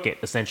cook it,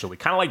 essentially.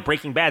 Kind of like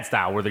Breaking Bad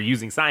style, where they're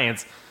using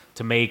science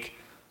to make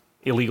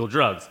illegal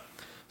drugs.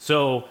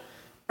 So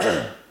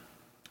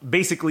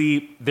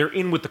basically, they're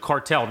in with the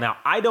cartel. Now,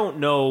 I don't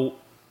know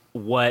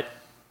what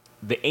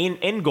the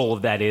end goal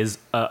of that is.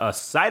 A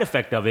side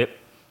effect of it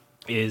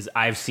is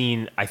I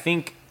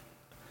think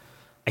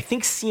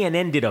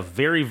CNN did a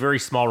very, very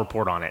small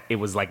report on it. It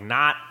was like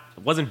it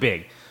wasn't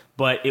big,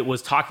 but it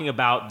was talking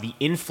about the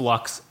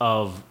influx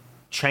of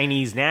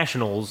Chinese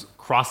nationals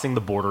crossing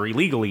the border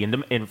illegally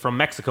from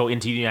Mexico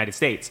into the United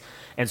States.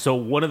 And so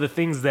one of the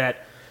things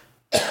that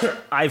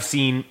I've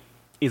seen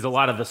is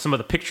some of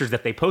the pictures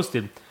that they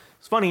posted.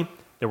 It's funny.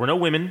 There were no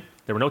women.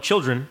 There were no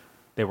children.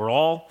 They were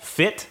all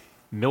fit,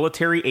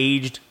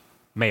 military-aged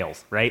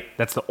males, right?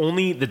 There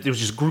was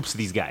just groups of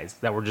these guys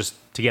that were just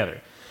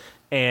together.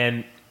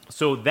 And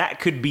so that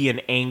could be an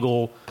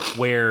angle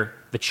where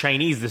the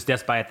Chinese, this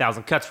death by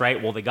 1,000 cuts,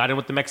 right? Well, they got in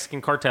with the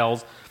Mexican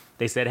cartels.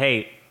 They said,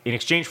 hey, in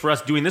exchange for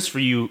us doing this for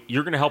you,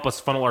 you're going to help us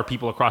funnel our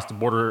people across the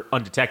border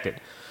undetected.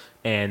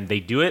 And they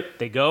do it.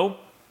 They go,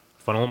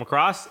 funnel them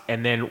across.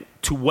 And then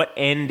to what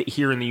end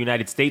here in the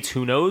United States,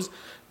 who knows?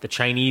 The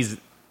Chinese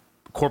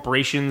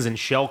corporations and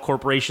shell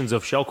corporations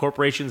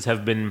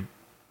have been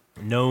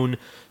known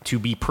to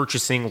be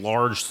purchasing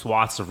large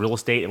swaths of real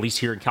estate, at least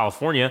here in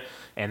California.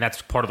 And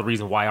that's part of the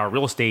reason why our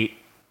real estate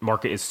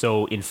market is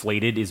so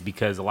inflated is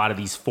because a lot of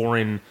these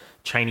foreign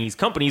Chinese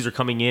companies are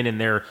coming in and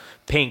they're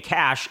paying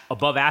cash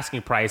above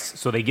asking price,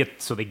 so they get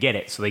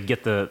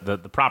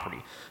the property.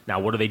 Now,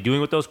 what are they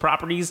doing with those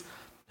properties?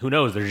 Who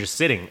knows? They're just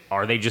sitting.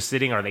 Are they just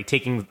sitting? Are they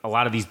taking a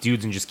lot of these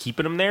dudes and just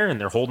keeping them there and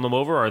they're holding them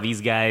over? Are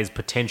these guys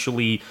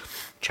potentially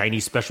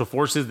Chinese special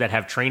forces that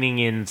have training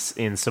in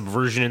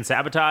subversion and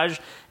sabotage?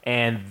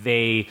 And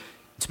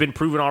it's been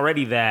proven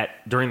already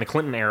that during the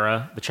Clinton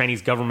era, the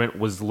Chinese government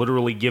was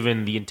literally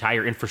given the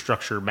entire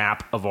infrastructure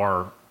map of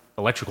our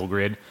electrical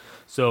grid.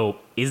 So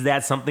is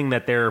that something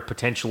that they're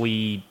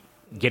potentially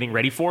getting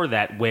ready for,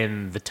 that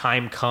when the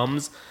time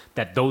comes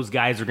that those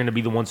guys are going to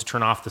be the ones to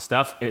turn off the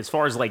stuff? And as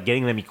far as like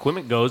getting them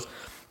equipment goes,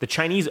 the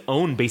Chinese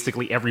own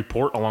basically every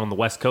port along the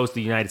west coast of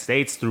the United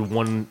States through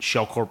one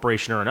shell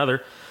corporation or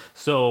another.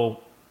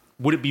 So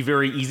would it be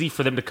very easy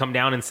for them to come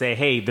down and say,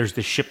 hey, there's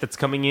this ship that's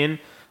coming in,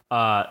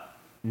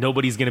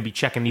 nobody's going to be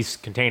checking these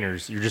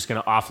containers, you're just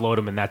going to offload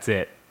them and that's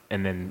it?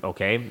 And then,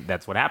 okay,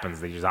 that's what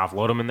happens. They just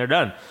offload them and they're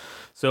done.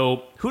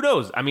 So who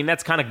knows? I mean,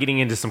 that's kind of getting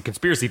into some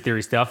conspiracy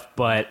theory stuff,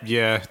 but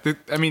yeah,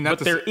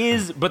 there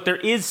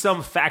is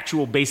some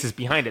factual basis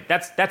behind it.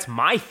 That's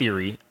my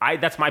theory.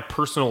 That's my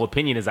personal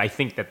opinion. Is I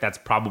think that's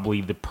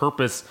probably the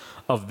purpose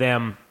of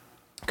them,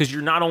 because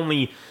you're not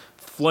only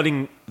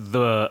flooding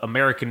the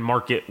American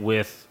market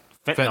with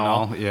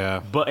fentanyl, yeah,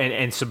 but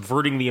and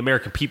subverting the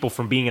American people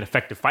from being an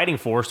effective fighting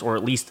force, or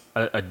at least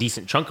a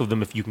decent chunk of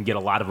them. If you can get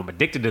a lot of them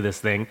addicted to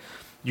this thing,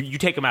 you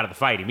take them out of the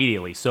fight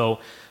immediately. So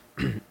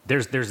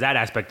there's that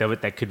aspect of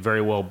it that could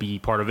very well be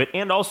part of it.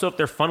 And also,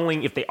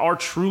 if they are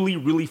truly,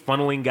 really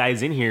funneling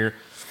guys in here,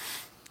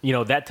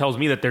 that tells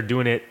me that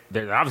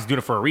they're obviously doing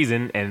it for a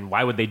reason. And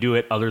why would they do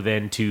it other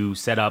than to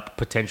set up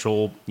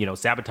potential,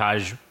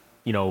 sabotage,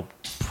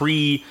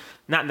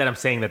 not that I'm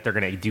saying that they're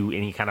going to do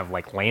any kind of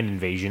like land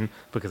invasion,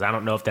 because I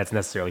don't know if that's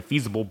necessarily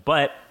feasible.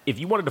 But if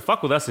you wanted to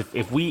fuck with us, if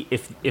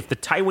the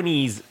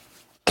Taiwanese,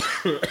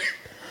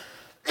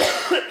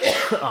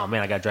 oh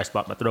man, I got a dry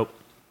spot in my throat.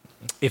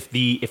 If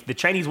the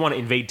Chinese want to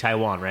invade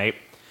Taiwan, right,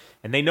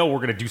 and they know we're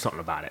going to do something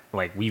about it,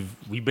 like we've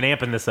been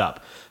amping this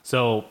up.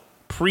 So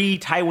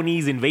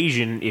pre-Taiwanese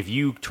invasion, if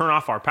you turn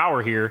off our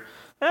power here,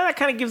 that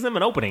kind of gives them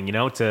an opening,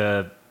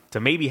 to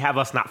maybe have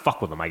us not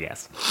fuck with them, I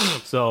guess.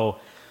 So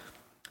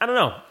I don't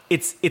know.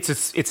 It's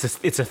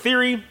a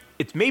theory.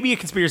 It's maybe a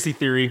conspiracy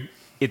theory.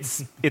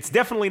 It's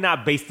definitely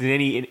not based in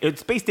any.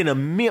 It's based in a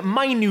minute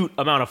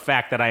amount of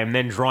fact that I am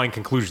then drawing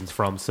conclusions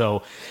from.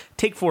 So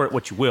take for it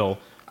what you will.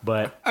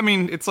 But I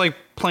mean, it's like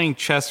playing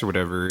chess or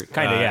whatever.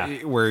 Kind of,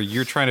 yeah. Where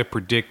you're trying to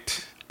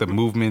predict the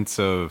movements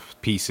of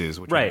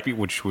pieces, right?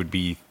 Which would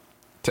be,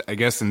 I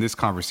guess, in this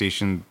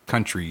conversation,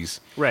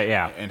 countries, right?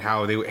 Yeah, and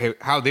how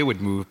they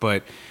would move.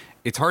 But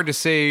it's hard to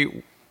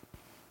say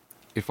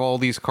if all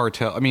these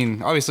cartels. I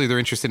mean, obviously they're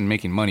interested in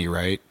making money,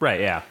 right? Right.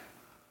 Yeah,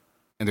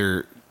 and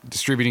they're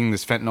distributing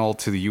this fentanyl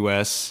to the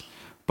U.S.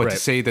 But right. To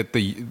say that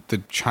the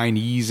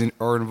Chinese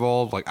are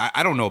involved, like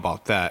I don't know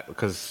about that,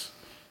 because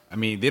I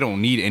mean, they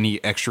don't need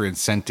any extra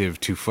incentive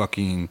to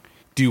fucking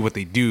do what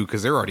they do,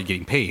 because they're already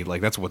getting paid.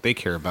 Like, that's what they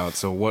care about.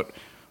 So what,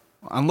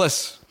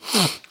 unless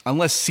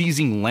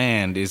seizing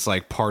land is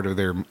like part of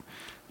their move.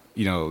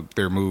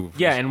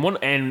 Yeah, and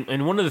one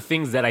of the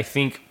things that I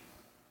think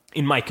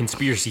in my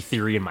conspiracy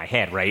theory in my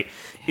head, right,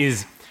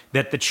 is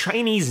that the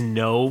Chinese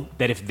know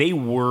that if they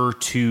were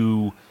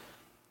to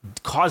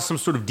cause some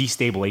sort of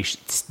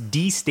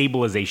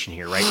destabilization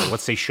here, right? Like,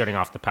 let's say shutting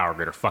off the power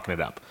grid or fucking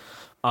it up.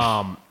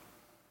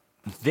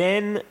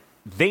 Then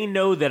they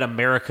know that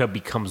America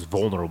becomes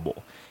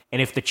vulnerable.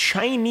 And if the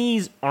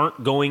Chinese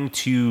aren't going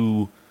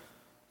to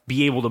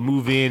be able to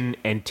move in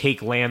and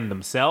take land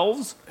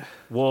themselves,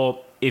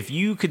 well, if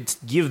you could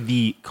give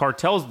the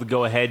cartels the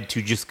go-ahead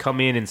to just come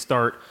in and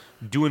start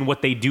doing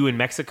what they do in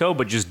Mexico,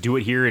 but just do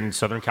it here in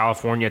Southern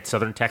California,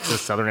 Southern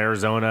Texas, Southern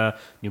Arizona,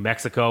 New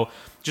Mexico,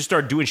 just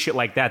start doing shit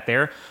like that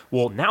there,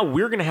 well, now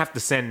we're going to have to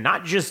send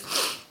not just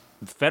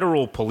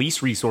federal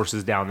police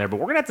resources down there, but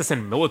we're going to have to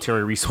send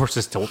military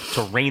resources to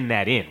rein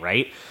that in,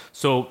 right?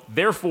 So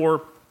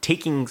therefore,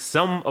 taking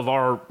some of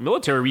our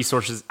military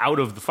resources out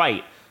of the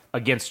fight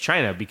against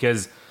China,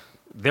 because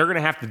they're going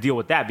to have to deal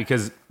with that,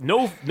 because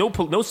no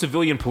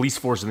civilian police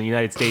force in the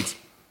United States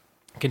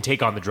can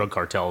take on the drug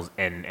cartels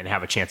and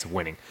have a chance of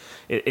winning.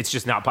 It's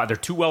just not. They're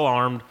too well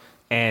armed,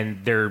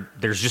 and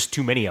there's just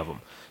too many of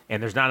them.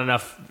 And there's not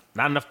enough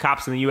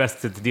cops in the U.S.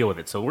 to deal with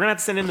it. So we're going to have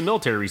to send in the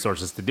military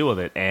resources to deal with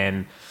it.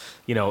 And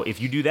if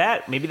you do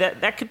that, maybe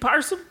that could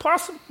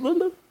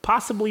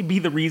possibly be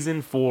the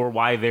reason for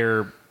why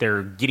they're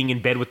getting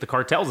in bed with the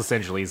cartels,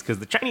 essentially, is because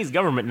the Chinese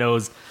government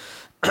knows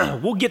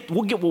we'll get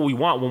what we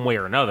want one way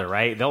or another,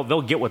 right?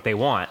 They'll get what they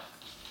want,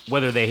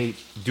 whether they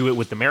do it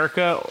with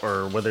America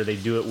or whether they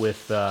do it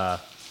with the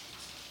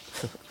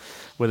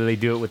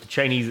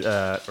Chinese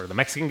or the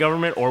Mexican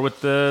government or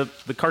with the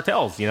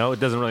cartels. It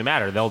doesn't really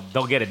matter.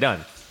 They'll get it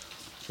done.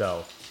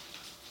 So,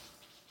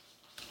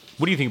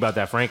 what do you think about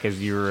that, Frank?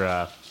 As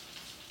your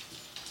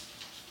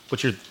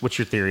what's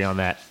your theory on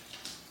that?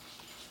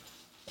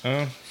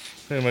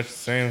 Pretty much the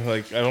same.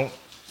 Like, I don't.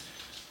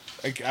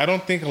 Like, I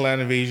don't think a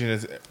land invasion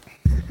is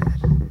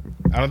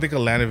ever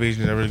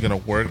going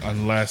to work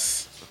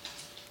unless,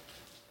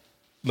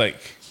 like,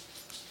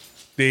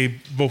 they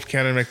both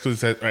Canada and Mexico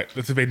said, all right,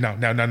 let's invade now.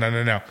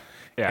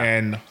 Yeah.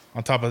 And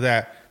on top of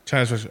that,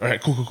 China's all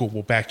right, cool.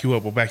 We'll back you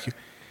up.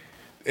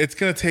 It's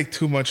going to take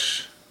too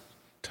much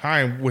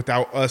time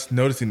without us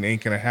noticing it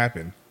ain't going to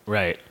happen.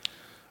 Right.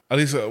 At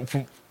least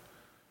from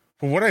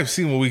what I've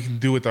seen, what we can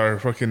do with our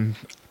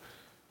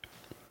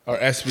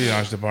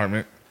espionage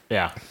department.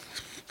 Yeah.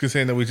 Because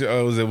saying that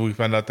we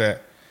found out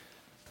that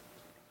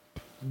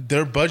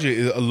their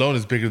budget alone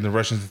is bigger than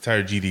Russia's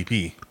entire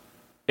GDP.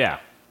 Yeah.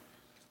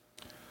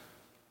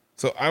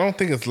 So I don't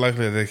think it's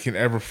likely that they can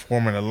ever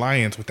form an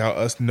alliance without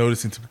us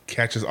noticing to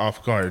catch us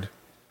off guard.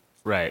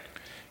 Right.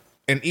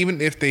 And even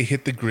if they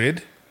hit the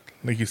grid,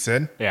 like you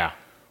said, Yeah.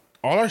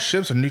 all our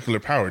ships are nuclear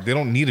powered. They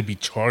don't need to be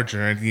charged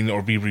or anything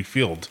or be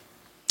refueled.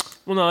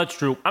 Well, no, that's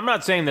true. I'm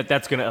not saying that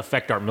that's going to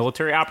affect our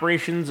military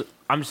operations.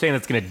 I'm just saying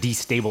it's going to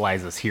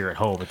destabilize us here at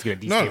home. It's going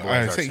to destabilize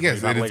I our say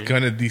yes, it is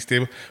going to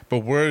destabilize, but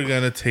we're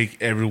going to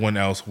take everyone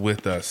else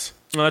with us.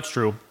 No, that's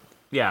true.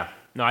 Yeah.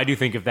 No, I do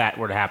think if that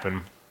were to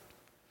happen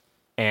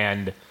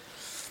and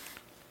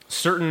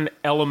certain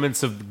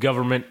elements of the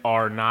government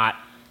are not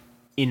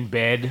in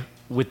bed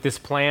with this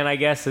plan, I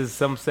guess, as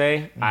some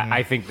say,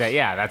 I think that,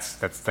 yeah, that's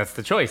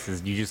the choice.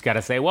 Is you just got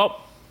to say,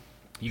 well,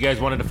 you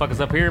guys wanted to fuck us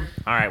up here?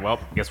 All right, well,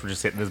 I guess we're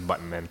just hitting this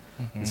button then.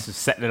 It's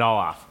just setting it all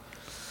off.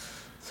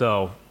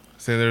 So...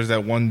 Say there's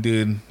that one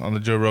dude on the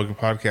Joe Rogan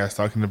podcast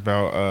talking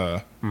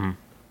about, and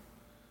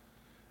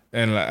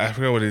I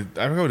forgot what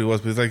he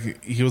was, but it's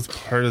like he was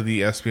part of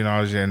the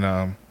espionage and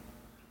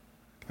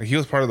like he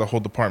was part of the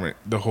whole department,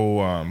 the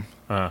whole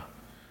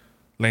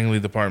Langley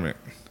department.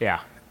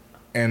 Yeah.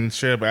 And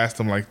straight up asked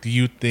him, like, do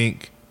you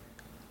think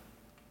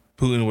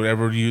Putin would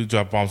ever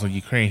drop bombs on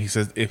Ukraine? He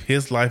says if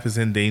his life is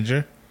in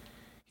danger,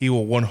 he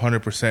will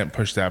 100%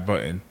 push that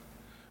button.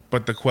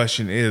 But the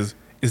question is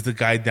the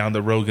guy down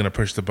the road going to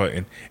push the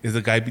button? Is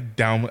the guy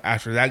down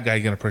after that guy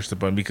going to push the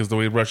button? Because the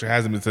way Russia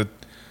has him, it's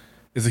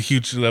a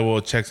huge level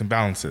of checks and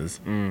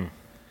balances.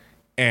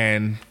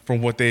 And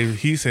from what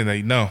he's saying,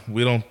 that no,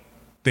 we don't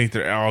think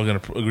they're all going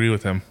to agree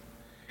with him.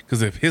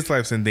 Because if his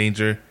life's in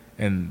danger,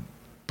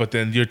 but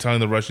then you're telling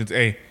the Russians,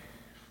 hey,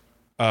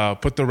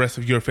 put the rest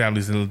of your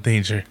families in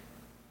danger,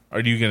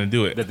 are you going to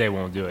do it? That they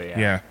won't do it, yeah.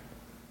 Yeah.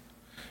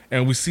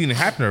 And we've seen it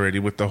happen already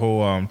with the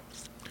whole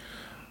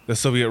the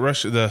Soviet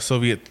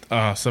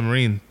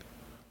submarine,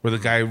 where the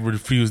guy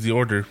refused the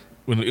order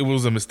when it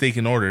was a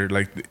mistaken order,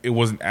 like it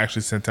wasn't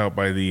actually sent out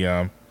by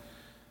the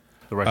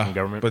Russian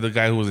government, but the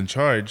guy who was in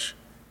charge,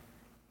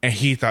 and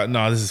he thought,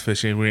 no, this is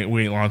fishing.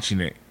 We ain't launching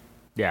it.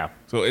 Yeah.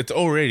 So it's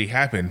already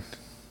happened.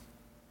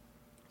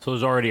 So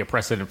there's already a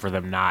precedent for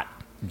them not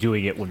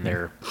doing it when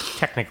they're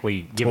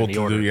technically given the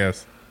order.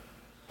 Yes.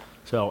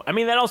 So I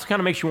mean, that also kind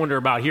of makes you wonder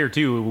about here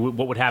too.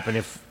 What would happen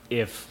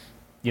if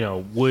you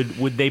know,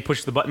 would they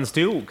push the buttons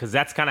too? Because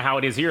that's kind of how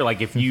it is here.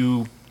 Like if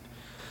you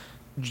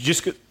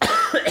just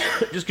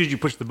because you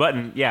push the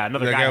button, yeah,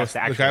 another guy has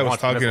to actually. The guy was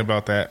talking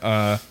about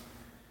that.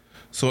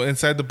 So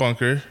inside the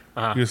bunker,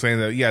 you're saying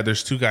that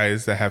there's two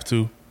guys that have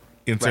to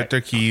insert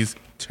their keys,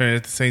 turn it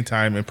at the same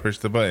time, and push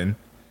the button.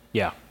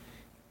 Yeah.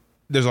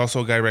 There's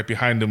also a guy right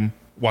behind them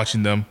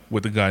watching them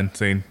with a gun,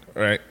 saying,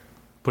 "All right,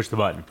 push the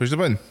button." Push the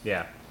button.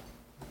 Yeah.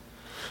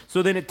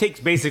 So then it takes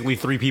basically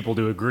three people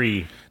to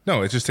agree.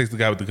 No, it just takes the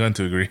guy with the gun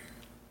to agree.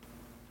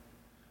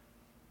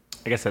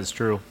 I guess that's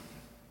true.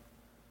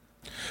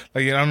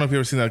 Like, I don't know if you've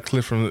ever seen that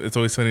clip from It's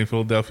Always Sunny in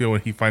Philadelphia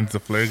when he finds the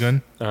flare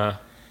gun.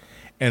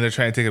 And they're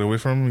trying to take it away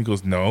from him. He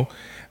goes, no.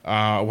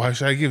 Why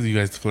should I give you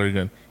guys the flare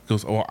gun? He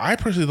goes, well, I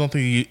personally don't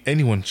think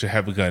anyone should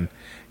have a gun.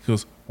 He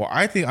goes, well,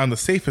 I think I'm the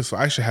safest, so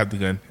I should have the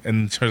gun.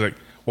 And the charge's like,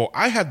 well,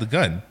 I have the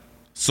gun.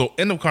 So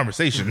end of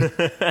conversation.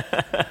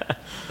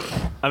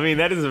 I mean,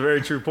 that is a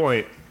very true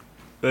point.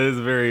 That's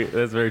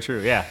very true.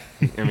 Yeah,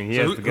 I mean, he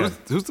has the gun.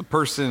 Who's the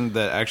person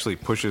that actually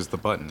pushes the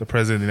button? The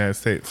president of the United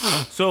States.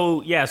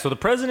 So the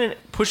president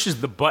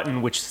pushes the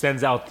button, which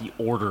sends out the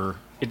order.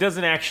 It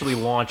doesn't actually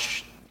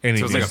launch.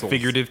 Anything. So it's like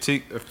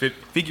a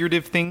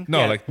figurative thing.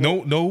 No, like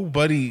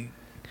nobody.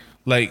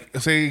 Like,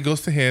 say it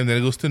goes to him, then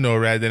it goes to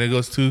NORAD, then it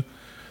goes to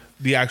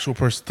the actual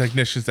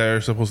technicians that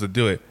are supposed to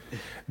do it.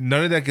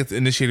 None of that gets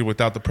initiated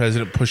without the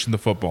president pushing the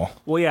football.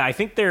 Well, yeah, I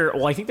think they're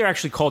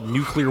actually called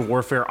nuclear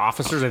warfare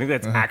officers. I think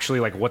that's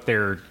actually like what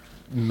their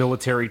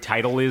military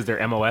title is,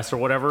 their MOS or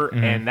whatever.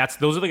 And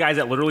those are the guys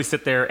that literally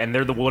sit there, and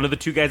they're one of the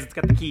two guys that's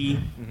got the key,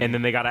 and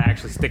then they got to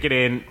actually stick it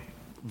in,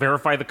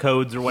 verify the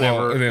codes or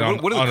whatever. Well,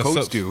 what do the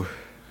codes do?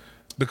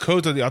 The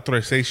codes are the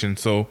authorization.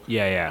 So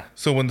yeah.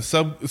 So when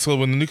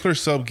the nuclear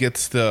sub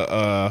gets the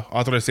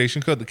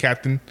authorization code, the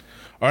captain.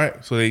 All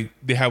right, so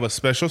they have a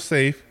special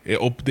safe. They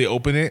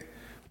open it.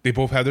 They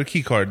both have their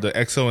key card. The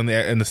XO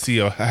and the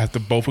CO have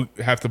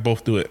to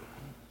both do it.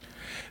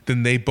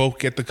 Then they both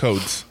get the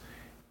codes,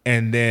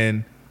 and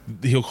then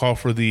he'll call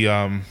for the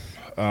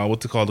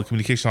what's it called? The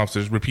communication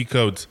officers. Repeat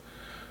codes.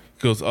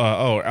 He goes,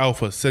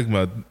 Alpha,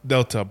 Sigma,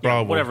 Delta,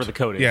 Bravo, whatever the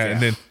code is. Yeah,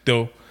 and then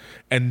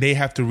and they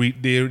have to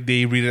read.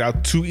 They read it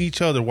out to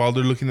each other while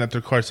they're looking at their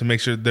cards to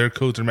make sure their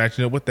codes are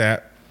matching up with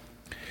that.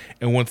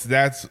 And once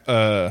that's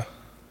been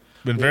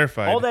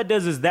verified, all that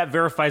does is that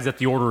verifies that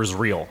the order is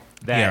real.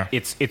 That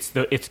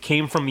it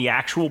came from the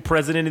actual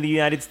president of the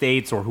United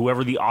States or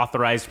whoever the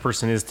authorized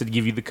person is to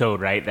give you the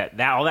code, right? That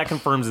all that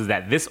confirms is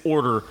that this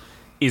order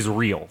is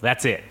real.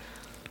 That's it.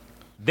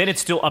 Then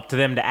it's still up to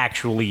them to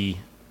actually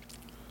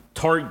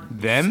target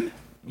them.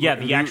 Yeah,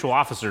 the actual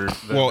officer.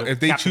 If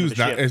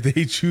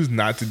they choose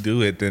not to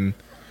do it, then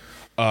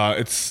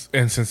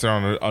since they're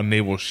on a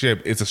naval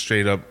ship, it's a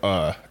straight up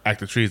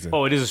act of treason.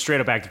 Oh, it is a straight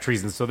up act of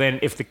treason. So then,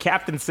 if the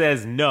captain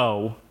says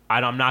no,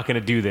 I'm not going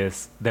to do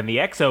this, then the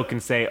XO can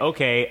say,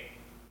 okay,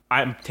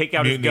 take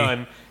out his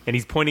gun, and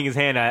he's pointing his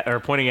hand at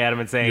him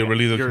and saying, you're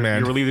relieved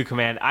of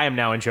command. I am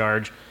now in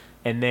charge.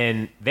 And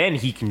then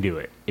he can do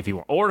it if he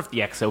wants. Or if the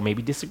XO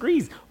maybe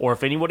disagrees, or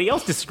if anybody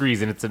else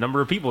disagrees, and it's a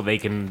number of people, they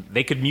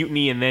could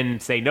mutiny and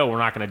then say, no, we're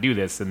not going to do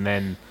this. And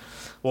then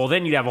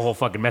you'd have a whole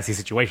fucking messy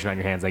situation on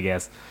your hands, I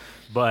guess.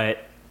 But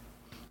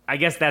I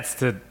guess that's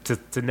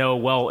to know,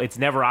 well, it's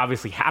never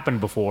obviously happened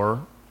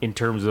before in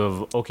terms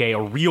of, okay, a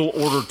real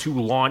order to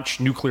launch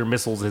nuclear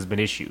missiles has been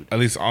issued. At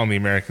least on the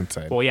American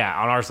side. Well, yeah,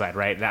 on our side,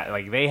 right? That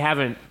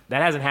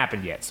hasn't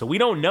happened yet. So we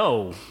don't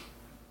know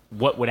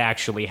what would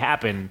actually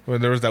happen. Well,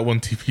 there was that one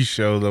TV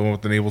show, the one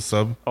with the naval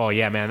sub. Oh,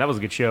 yeah, man, that was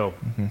a good show.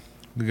 Mm-hmm.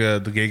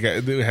 The gay guy,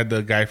 they had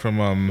the guy from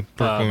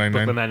Brooklyn Nine-Nine.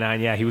 Brooklyn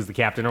Nine-Nine, yeah, he was the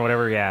captain or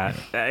whatever, yeah.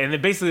 And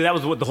then basically that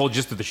was what the whole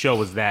gist of the show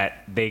was,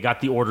 that they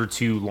got the order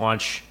to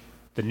launch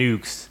the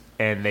nukes,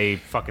 and they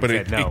fucking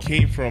said no. It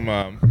came from,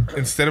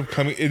 instead of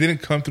coming, it didn't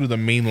come through the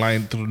main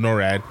line through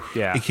NORAD.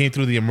 Yeah. It came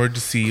through the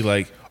emergency,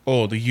 the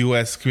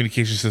U.S.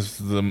 communication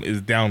system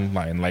is down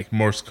line, like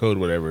Morse code,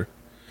 whatever.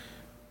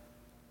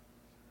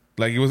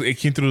 Like it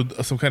came through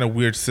some kind of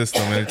weird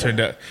system, and it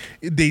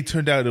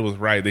turned out it was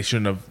right. They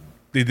shouldn't have.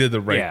 They did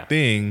the right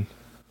thing,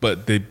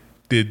 but they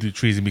did do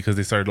treason because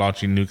they started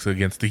launching nukes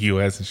against the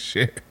U.S. and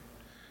shit.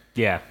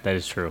 Yeah, that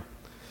is true.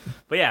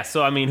 But yeah,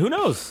 so I mean, who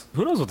knows?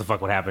 Who knows what the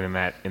fuck would happen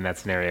in that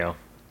scenario?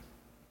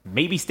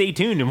 Maybe stay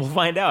tuned and we'll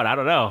find out. I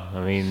don't know.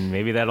 I mean,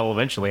 maybe that'll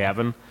eventually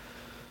happen.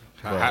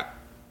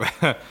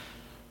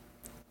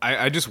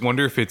 I just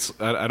wonder if it's.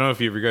 I don't know if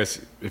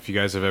you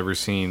guys have ever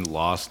seen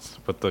Lost,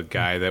 but the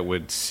guy that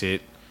would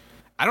sit.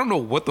 I don't know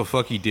what the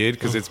fuck he did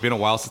because it's been a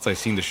while since I've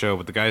seen the show.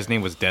 But the guy's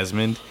name was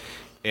Desmond,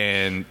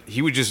 and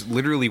he would just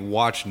literally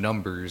watch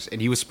numbers, and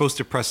he was supposed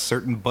to press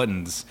certain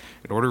buttons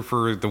in order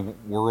for the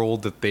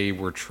world that they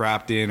were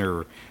trapped in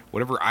or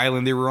whatever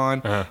island they were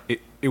on. Uh-huh.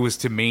 It was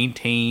to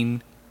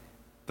maintain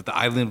that the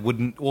island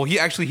wouldn't. Well, he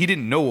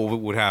didn't know what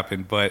would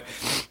happen, but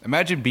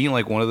imagine being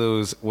like one of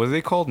those. What are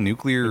they called?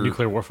 Nuclear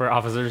warfare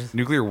officers.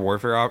 Nuclear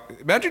warfare.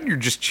 Imagine you're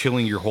just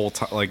chilling your whole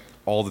time, like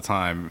all the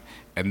time,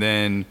 and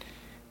then.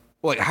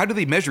 Like, how do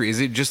they measure? Is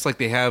it just like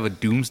they have a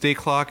doomsday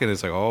clock and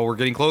it's like, oh, we're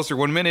getting closer,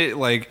 1 minute?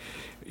 Like,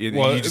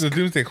 the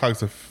doomsday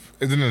clock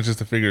isn't it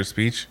just a figure of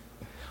speech?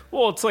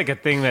 Well, it's like a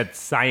thing that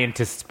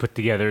scientists put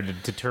together to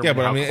determine. Yeah,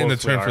 but how I mean, in the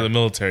term for the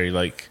military,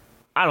 like,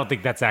 I don't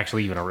think that's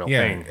actually even a real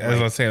thing. Yeah, as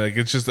I was saying, like,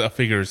 it's just a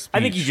figure of speech.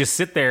 I think you just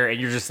sit there and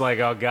you're just like,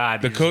 oh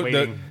god,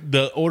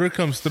 the order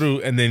comes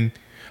through, and then,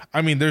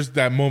 I mean, there's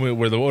that moment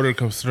where the order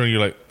comes through, and you're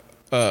like,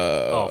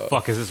 oh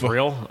fuck, is this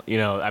real? You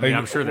know, I mean,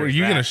 I'm sure. Are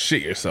you gonna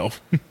shit yourself?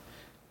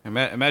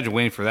 Imagine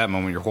waiting for that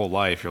moment your whole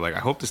life. You're like, I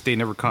hope this day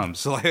never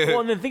comes. Well,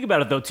 and then think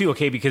about it, though, too,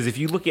 okay? Because if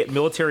you look at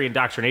military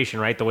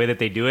indoctrination, right, the way that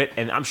they do it,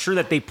 and I'm sure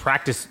that they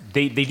practice,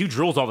 they do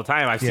drills all the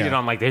time. I've seen it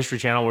on, like, the History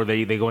Channel where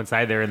they go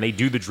inside there and they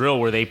do the drill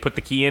where they put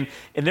the key in,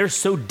 and they're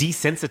so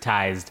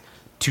desensitized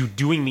to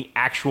doing the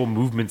actual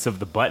movements of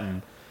the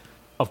button,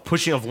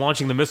 of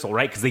launching the missile,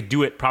 right? Because they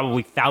do it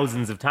probably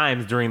thousands of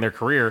times during their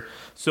career.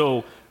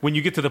 So when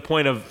you get to the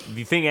point of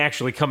the thing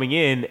actually coming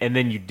in and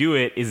then you do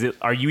it,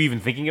 are you even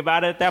thinking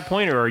about it at that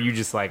point, or are you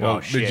just like, oh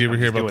shit? Did you ever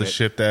hear about the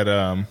ship that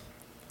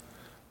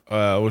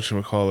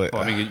whatchamacallit?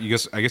 Well, I mean,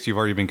 I guess you've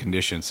already been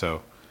conditioned,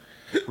 so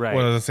right.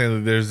 Well, I was saying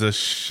that there's a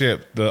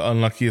ship, the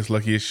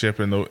luckiest ship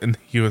in the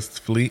U.S.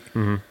 fleet.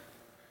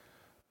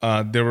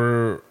 Mm-hmm. There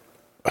were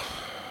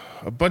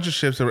a bunch of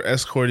ships that were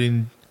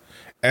escorting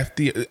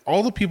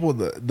all the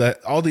people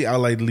all the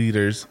Allied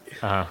leaders.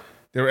 Uh-huh.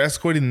 They were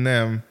escorting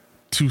them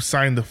to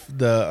sign the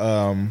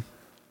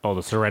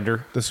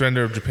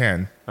surrender of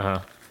Japan. Uh-huh.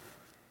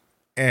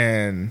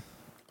 And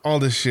all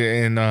this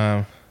shit,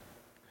 and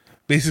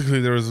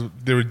basically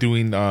they were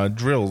doing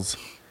drills.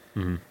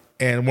 Mm-hmm.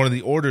 And one of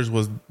the orders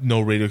was no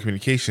radio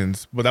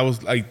communications, but that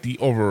was like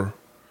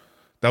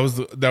that was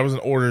an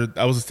order,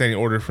 that was a standing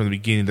order from the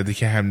beginning, that they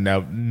can't have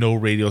now no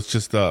radios,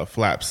 just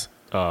flaps.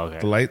 Oh, okay.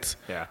 The lights.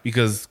 Yeah.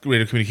 Because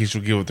radio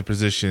communication will give up the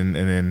position,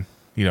 and then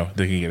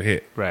they can get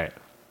hit. Right.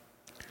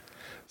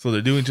 So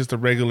they're doing just a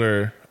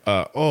regular.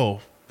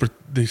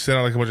 They sent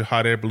out like a bunch of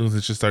hot air balloons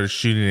and just started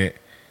shooting it.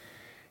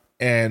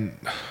 And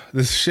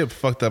this ship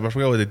fucked up. I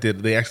forgot what they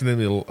did. They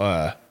accidentally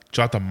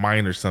dropped a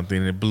mine or something,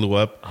 and it blew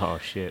up. Oh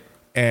shit!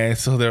 And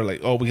so they're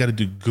like, "Oh, we got to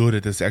do good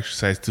at this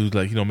exercise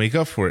to make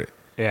up for it."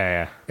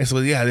 Yeah. And so,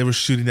 yeah, they were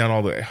shooting down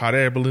all the hot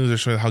air balloons. They're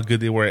showing how good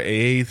they were at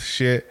AA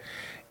shit.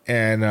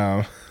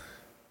 And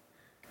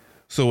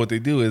so what they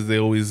do is they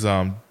always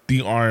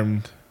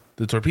de-armed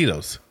the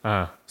torpedoes.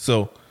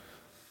 So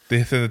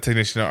they send the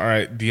technician, all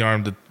right,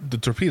 de-arm the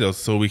torpedoes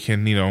so we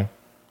can,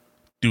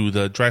 do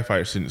the dry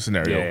fire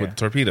scenario with the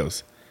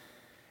torpedoes.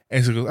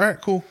 And so he goes, all right,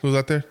 cool. Goes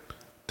out there,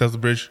 tells the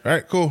bridge, all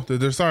right, cool. They're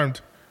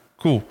disarmed.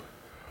 Cool.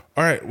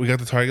 All right, we got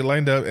the target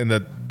lined up, and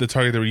the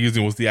target they were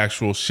using was the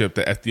actual ship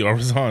that FDR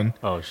was on.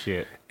 Oh,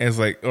 shit. And it's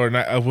like, or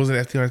not,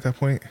 wasn't FDR at that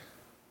point?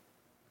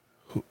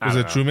 Was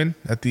it Truman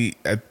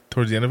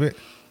towards the end of it?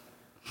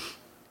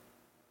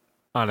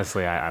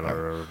 Honestly, I don't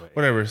remember. But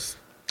whatever. I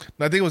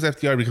think it was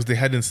FDR because they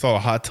had to install a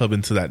hot tub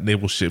into that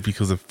naval ship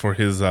for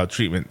his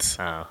treatments.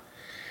 Oh.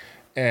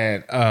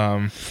 And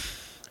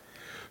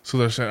so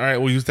they're saying, all right,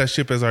 we'll use that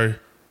ship as our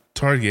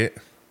target.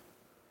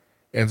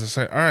 And they're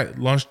saying, all right,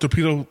 launch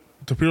torpedo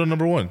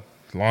number 1.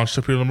 Launch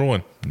torpedo number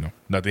 1. No,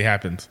 nothing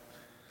happens.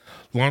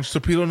 Launch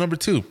torpedo number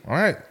 2. All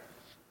right.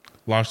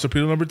 Launch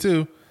torpedo number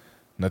 2.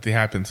 Nothing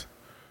happens.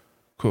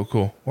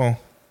 Cool. Well,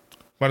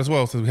 might as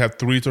well, since we have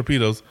 3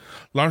 torpedoes.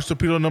 Launch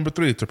torpedo number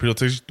 3. Torpedo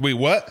takes, wait,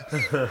 what?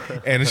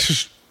 And it's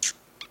just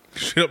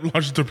straight up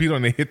launch the torpedo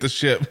and they hit the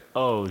ship.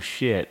 Oh,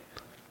 shit.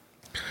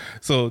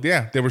 So,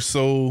 yeah, they were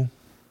so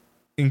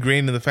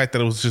ingrained in the fact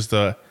that it was just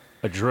a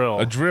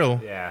drill.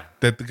 Yeah.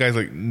 That the guy's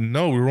like,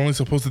 no, we were only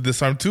supposed to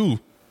disarm 2.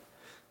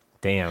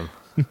 Damn.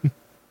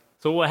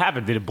 So what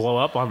happened? Did it blow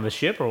up on the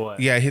ship or what?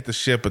 Yeah, it hit the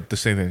ship, but the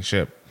same thing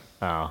ship.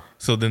 Oh.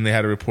 So then they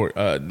had to report,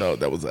 no,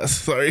 that was us.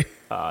 Sorry.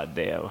 Oh,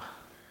 damn.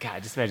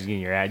 God, just imagine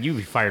getting your ad. You'd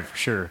be fired for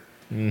sure.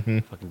 Mm-hmm.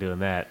 Fucking doing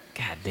that.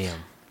 God damn.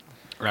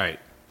 Right.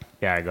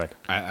 Yeah, go ahead.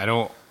 I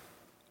don't,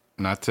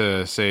 not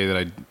to say that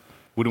I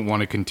wouldn't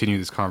want to continue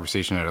this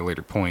conversation at a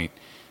later point,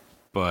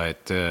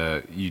 but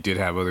you did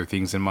have other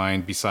things in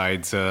mind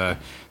besides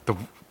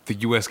the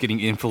U.S. getting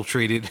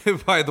infiltrated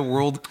by the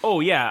world. Oh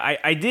yeah,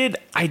 I did.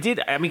 I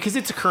mean, because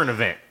it's a current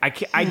event.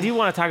 I do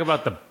want to talk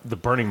about the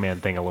Burning Man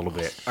thing a little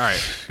bit. All right,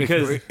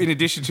 because in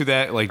addition to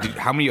that, like,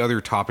 how many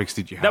other topics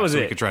did you have? That was so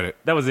it. We could try to.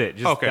 That was it.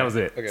 That was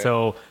it. Okay.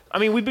 So I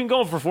mean, we've been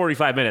going for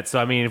 45 minutes. So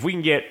I mean, if we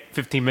can get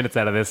 15 minutes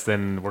out of this,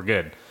 then we're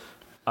good.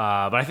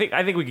 But I think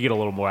we could get a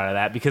little more out of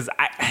that because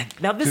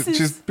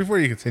just before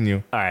you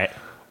continue. All right.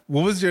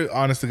 What was your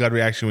honest to God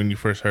reaction when you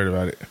first heard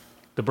about it?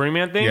 The Burning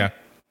Man thing? Yeah.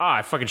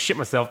 I fucking shit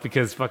myself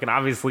because fucking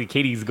obviously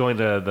Katie's going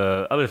to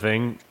the other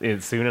thing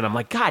soon, and I'm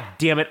like, God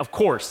damn it, of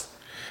course.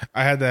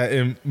 I had that,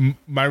 and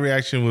my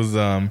reaction was,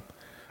 I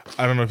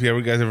don't know if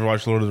you guys ever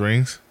watched Lord of the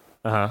Rings.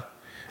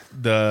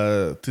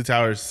 The Two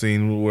Towers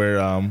scene where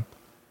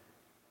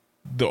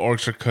the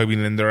orcs are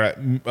coming and they're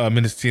at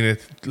Minas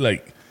Tirith,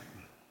 like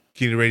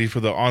getting ready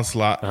for the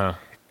onslaught,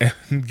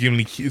 and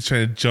Gimli is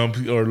trying to jump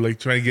or like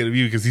trying to get a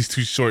view because he's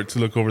too short to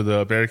look over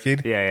the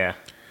barricade. Yeah.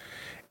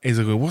 And he's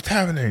like, what's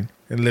happening?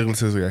 And Legolas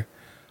says,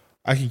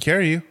 I can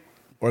carry you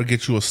or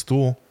get you a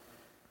stool.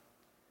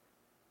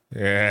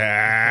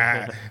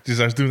 Yeah. Just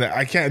starts doing that.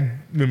 I can't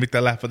mimic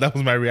that laugh, but that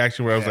was my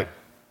reaction where I was like,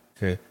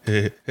 yeah.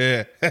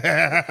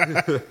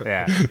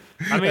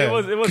 I mean,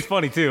 it was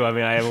funny too. I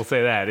mean, I will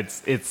say that.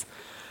 It's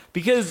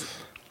because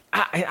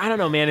I don't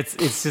know, man.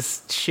 It's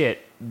just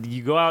shit.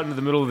 You go out into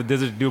the middle of the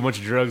desert, do a bunch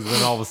of drugs, and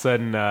then all of a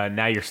sudden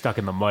now you're stuck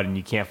in the mud and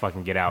you can't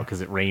fucking get out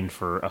because it rained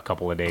for a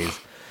couple of days.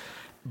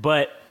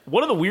 But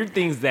one of the weird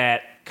things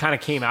that kind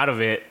of came out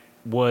of it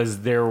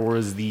was there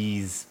was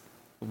these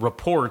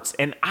reports,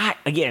 and I,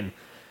 again,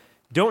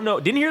 don't know,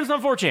 didn't hear this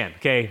on 4chan,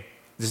 okay?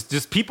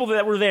 Just people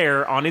that were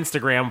there on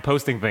Instagram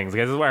posting things.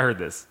 Guys, this is why I heard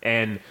this.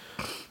 And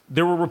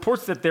there were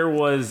reports that there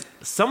was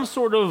some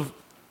sort of...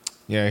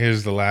 Yeah,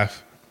 here's the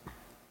laugh.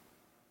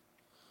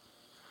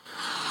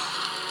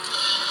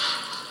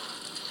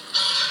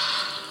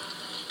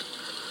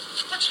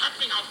 What's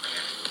happening out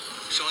there?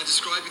 Shall I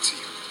describe it to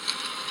you?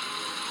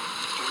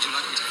 Or would you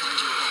like me to find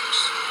you a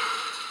box?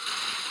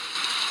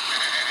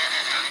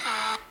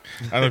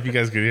 I don't know if you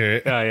guys could hear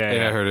it.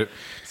 Yeah, I heard it.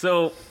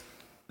 So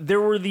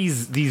there were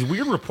these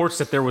weird reports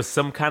that there was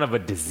some kind of a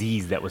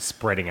disease that was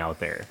spreading out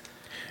there.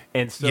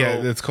 And so... Yeah,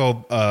 it's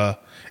called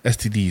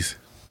STDs.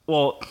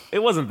 Well, it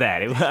wasn't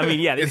that. I mean,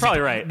 yeah, you're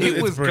probably right.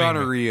 It was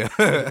gonorrhea.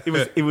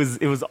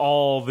 It was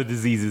all the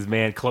diseases,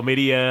 man.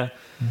 Chlamydia.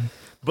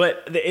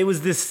 But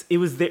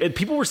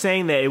people were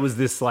saying that it was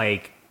this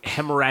like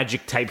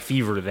hemorrhagic type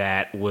fever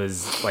that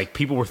was like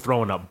people were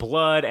throwing up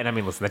blood, and I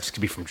mean, listen, that just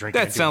could be from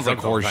drinking. That sounds like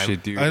drugs all the time.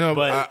 horseshit, dude. I know,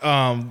 But-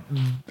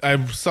 but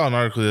I saw an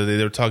article the other day.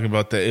 They were talking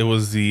about that it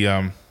was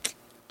the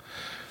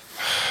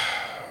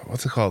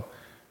what's it called?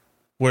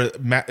 Where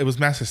it was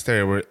mass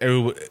hysteria, where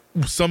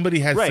somebody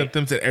had Right.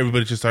 symptoms and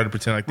everybody just started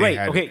pretending like they Right.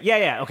 had Okay. it.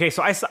 Yeah. Okay.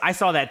 So I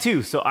saw that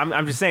too. So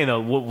I'm just saying though,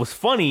 what was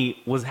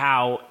funny was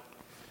how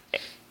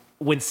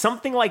when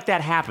something like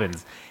that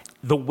happens,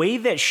 the way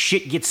that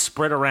shit gets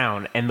spread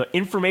around and the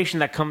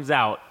information that comes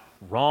out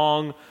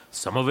wrong,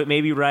 some of it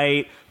may be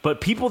right, but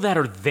people that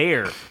are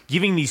there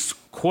giving these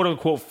quote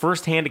unquote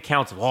firsthand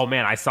accounts of, oh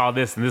man, I saw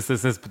this and this,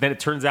 but then it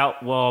turns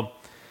out, well,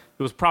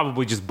 it was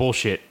probably just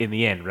bullshit in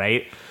the end,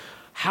 right?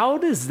 How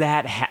does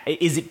that?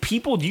 Is it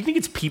people? Do you think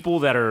it's people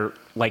that are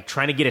like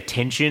trying to get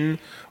attention,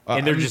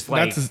 and they're just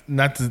like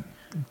not to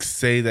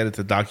say that it's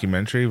a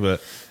documentary,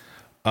 but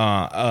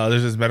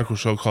there's this medical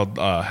show called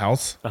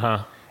House.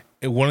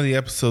 In one of the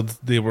episodes,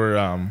 they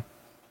were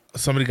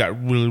somebody got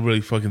really,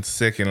 really fucking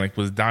sick and like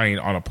was dying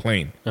on a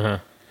plane,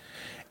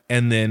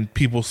 and then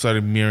people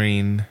started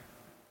mirroring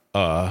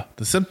the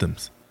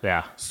symptoms.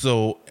 Yeah.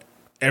 So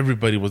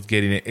everybody was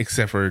getting it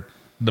except for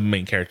the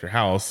main character,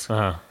 House,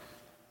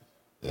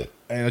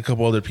 and a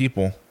couple other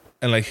people.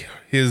 And like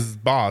his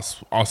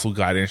boss also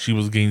got it. And she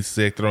was getting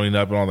sick, throwing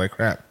up, and all that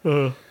crap.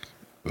 And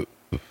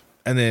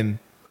then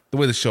the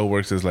way the show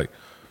works is like,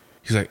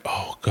 he's like,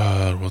 "Oh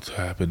God, what's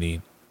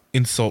happening?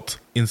 Insult.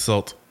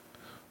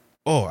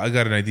 Oh, I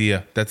got an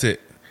idea. That's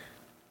it."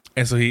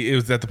 And so it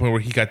was at the point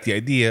where he got the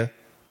idea.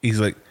 He's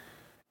like,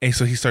 and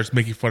so he starts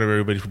making fun of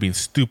everybody for being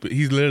stupid.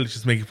 He's literally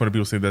just making fun of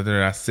people saying that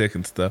they're not sick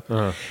and stuff.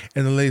 And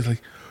the lady's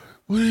like,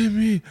 "What do you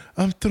mean?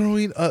 I'm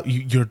throwing up.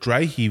 You're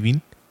dry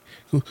heaving.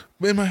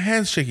 And my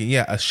hand's shaking."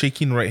 "Yeah, a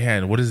shaking right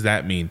hand. What does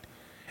that mean?"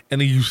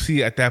 And then you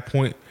see at that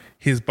point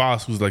his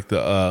boss, who's like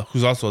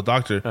who's also a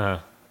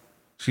doctor.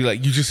 She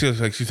like, you just see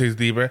like she takes a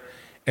deep breath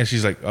and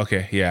she's like,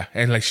 "Okay, yeah,"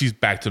 and like she's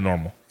back to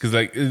normal because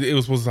like it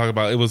was supposed to talk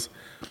about it was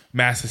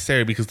mass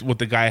hysteria because what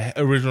the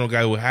original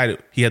guy who had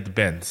it, he had the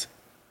bends.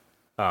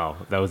 Oh,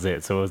 that was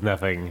it. So it was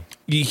nothing.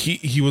 He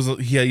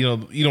had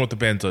you know what the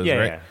bends is,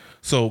 right? Yeah.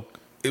 So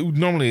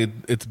normally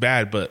it's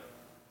bad, but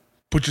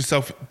put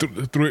yourself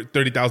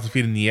 30,000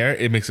 feet in the air,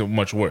 it makes it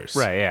much worse.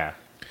 Right, yeah.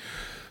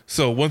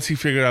 So once he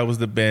figured out it was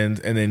the bends,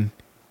 and then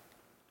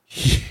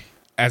he,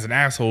 as an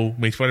asshole,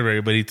 makes fun of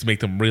everybody to make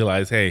them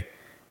realize, hey,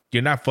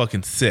 you're not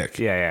fucking sick.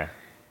 Yeah.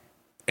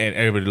 And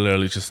everybody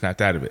literally just snapped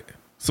out of it.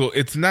 So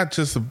it's not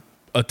just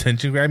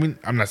attention grabbing.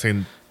 I'm not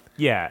saying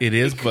it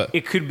is, but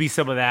it could be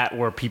some of that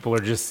where people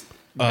are just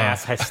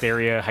mass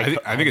hysteria.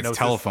 I think it's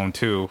telephone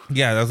too.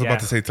 Yeah, I was about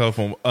to say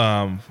telephone.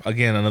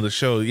 Again, another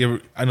show.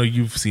 I know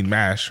you've seen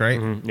MASH, right?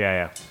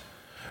 Yeah.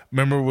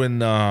 Remember when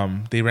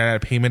they ran out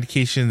of pain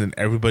medications and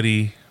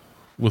everybody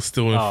was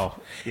still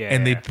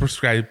they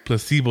prescribed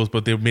placebos,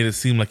 but they made it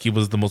seem like it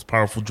was the most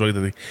powerful drug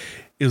it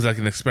was like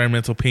an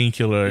experimental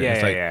painkiller.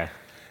 Yeah.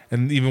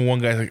 And even one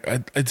guy's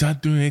like, "It's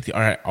not doing anything. All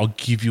right, I'll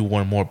give you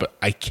one more, but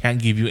I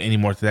can't give you any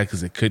more to that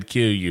because it could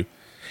kill you."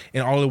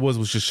 And all it was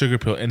just sugar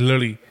pill. And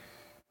literally,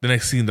 the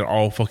next scene, they're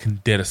all fucking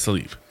dead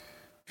asleep.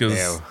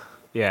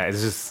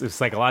 It's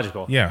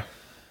psychological. Yeah,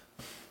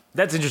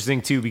 that's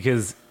interesting too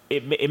because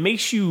it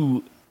makes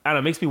you. I don't know.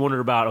 It makes me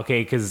wonder about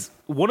because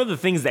one of the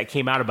things that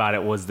came out about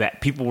it was that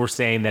people were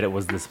saying that it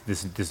was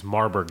this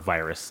Marburg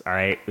virus. All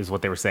right, is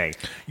what they were saying.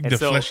 And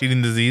flesh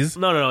eating disease.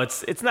 No,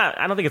 it's not.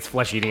 I don't think it's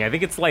flesh eating. I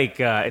think it's like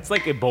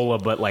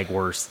Ebola, but like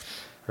worse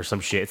or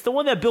some shit. It's the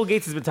one that Bill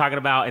Gates has been talking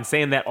about and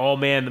saying that the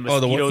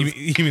mosquitoes. The one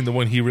you mean the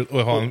one he? Hold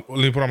on, let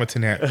me put on my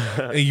tin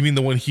hat. You mean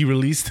the one he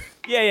released?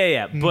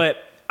 Yeah.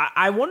 But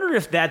I wonder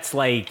if that's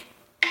like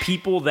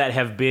people that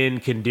have been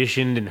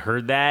conditioned and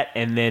heard that,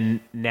 and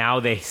then now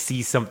they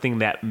see something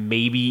that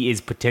maybe is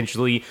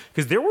potentially,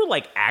 because there were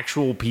like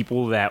actual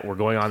people that were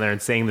going on there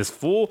and saying this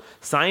full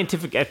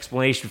scientific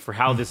explanation for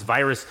how this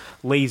virus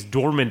lays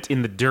dormant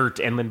in the dirt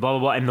and then blah blah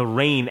blah, and the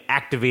rain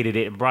activated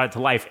it and brought it to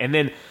life, and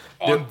then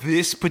on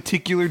this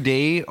particular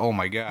day, oh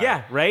my god,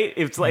 yeah, right.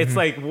 It's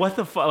like what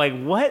the fuck, like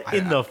what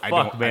in the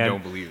fuck, man? I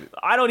don't believe it.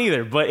 I don't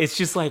either, but it's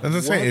just like I'm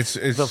saying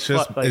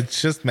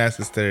it's just mass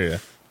hysteria,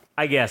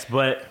 I guess,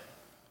 but.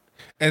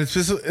 And it's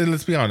just,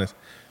 let's be honest,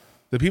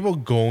 the people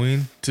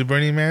going to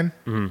Burning Man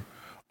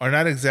are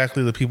not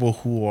exactly the people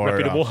who are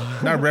reputable.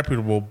 Not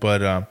reputable,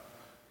 but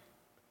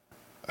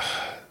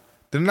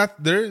they're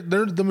not. They're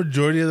the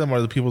majority of them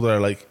are the people that are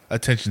like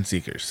attention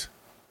seekers.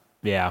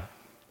 Yeah.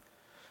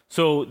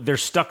 So they're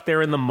stuck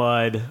there in the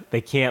mud.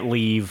 They can't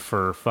leave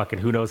for fucking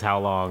who knows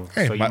how long.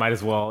 Hey, so you might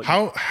as well.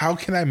 How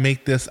can I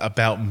make this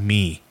about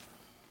me?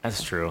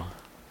 That's true.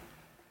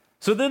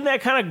 So then that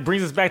kind of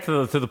brings us back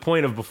to the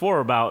point of before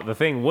about the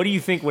thing. What do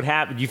you think would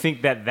happen? Do you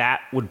think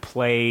that would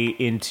play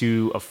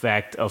into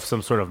effect of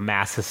some sort of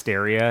mass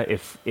hysteria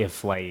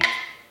if like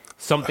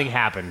something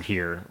happened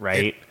here,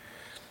 right?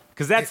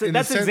 Because that's an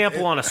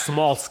example on a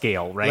small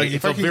scale, right? Like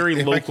it's a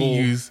very local.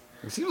 It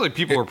seems like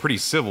people are pretty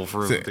civil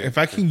for. If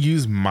I can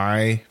use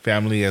my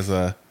family as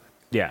the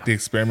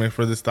experiment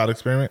for this thought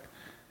experiment,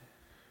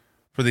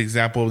 for the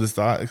example of this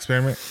thought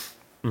experiment,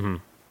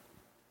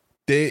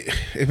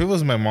 if it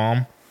was my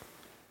mom.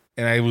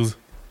 And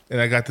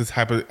I got this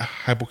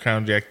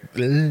hypochondriac.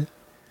 Can't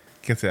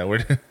say that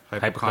word.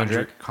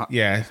 Hypochondriac.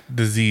 Yeah,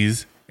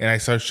 disease. And I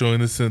start showing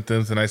the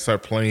symptoms, and I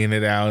start playing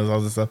it out and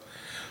all this stuff.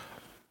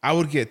 I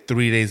would get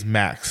 3 days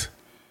max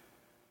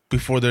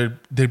before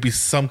there'd be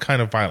some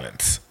kind of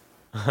violence.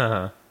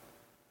 And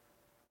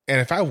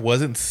if I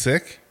wasn't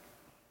sick,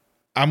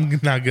 I'm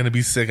not gonna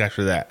be sick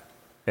after that.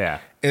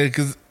 Yeah.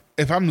 Because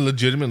if I'm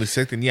legitimately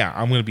sick, then yeah,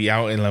 I'm gonna be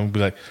out and I'm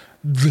gonna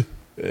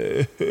be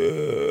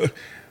like.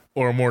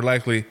 Or more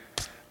likely,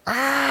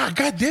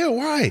 goddamn,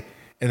 why?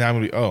 And I'm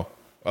gonna be,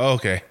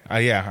 okay,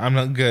 I'm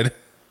not good.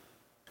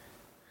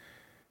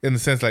 In the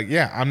sense, like,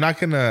 I'm not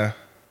gonna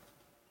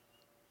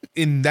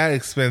in that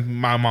expense,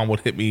 my mom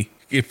would hit me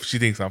if she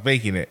thinks I'm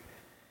faking it.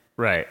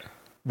 Right.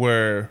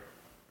 Where,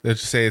 let's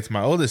just say it's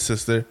my oldest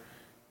sister,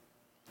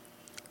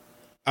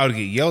 I would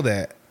get yelled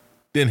at,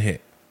 then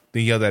hit,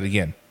 then yelled at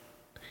again.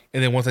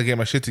 And then once I get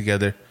my shit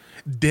together,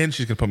 then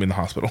she's going to put me in the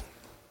hospital.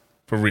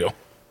 For real.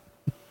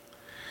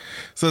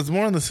 So it's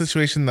more in the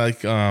situation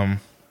like,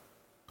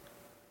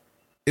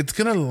 it's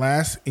going to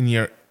last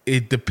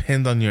it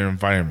depends on your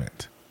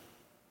environment.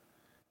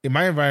 In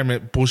my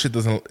environment, bullshit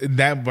doesn't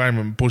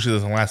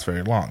last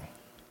very long.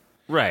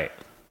 Right.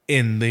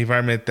 In the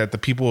environment that the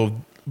people of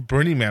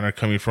Burning Man are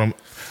coming from,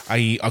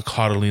 i.e. a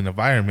coddling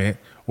environment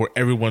where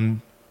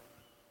everyone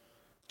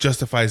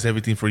justifies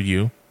everything for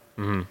you,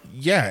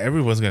 yeah,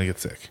 everyone's going to get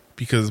sick.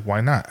 Because why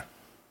not?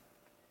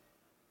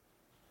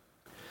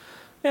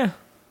 Yeah,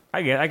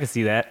 I can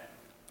see that.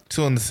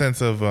 So in the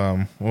sense of,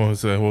 what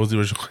was the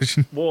original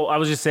question? Well, I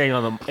was just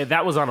saying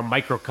that was on a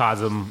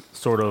microcosm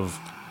sort of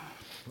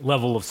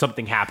level of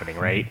something happening,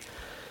 right?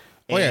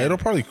 Oh yeah, it'll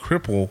probably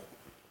cripple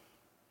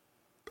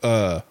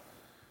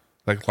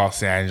like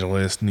Los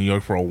Angeles, New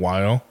York for a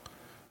while.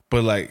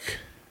 But like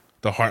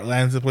the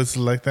heartlands and places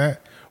like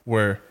that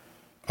where,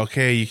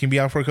 okay, you can be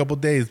out for a couple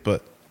of days,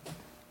 but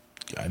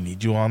I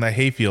need you on that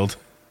hayfield.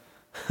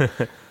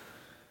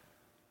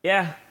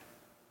 Yeah.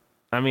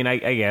 I mean,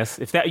 I guess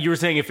if that you were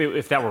saying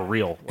if that were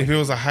real, If it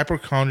was a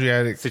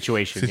hypochondriac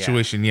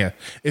situation, yeah.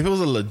 If it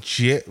was a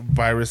legit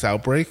virus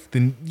outbreak,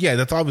 then yeah,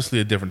 that's obviously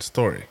a different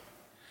story.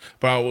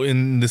 But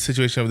in the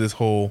situation of this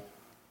whole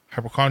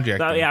hypochondriac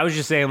thing, yeah, I was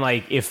just saying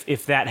like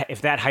if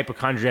that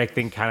hypochondriac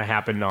thing kind of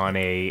happened on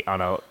a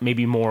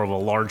maybe more of a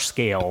large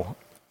scale,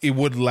 it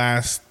would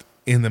last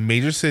in the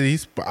major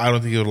cities, but I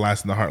don't think it would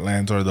last in the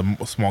heartlands or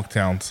the small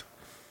towns.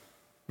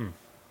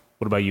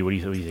 What about you? What do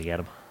you think,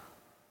 Adam?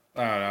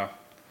 I don't know.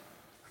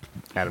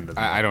 Adam doesn't.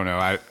 I don't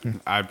know.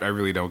 I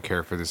really don't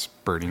care for this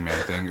Burning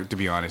Man thing. To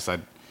be honest, I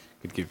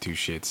could give two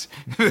shits.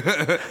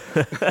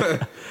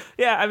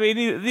 Yeah, I mean,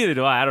 neither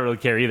do I. I don't really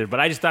care either. But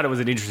I just thought it was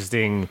an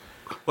interesting.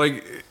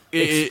 Like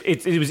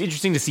it was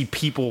interesting to see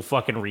people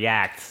fucking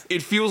react.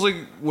 It feels like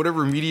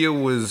whatever media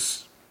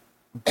was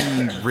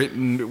being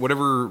written,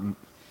 whatever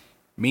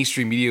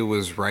mainstream media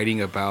was writing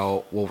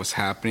about what was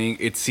happening,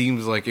 it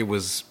seems like it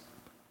was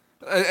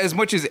as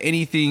much as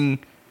anything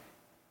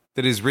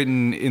that is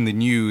written in the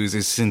news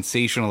is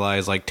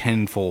sensationalized like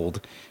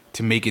tenfold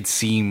to make it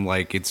seem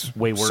like it's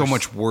way worse. So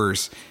much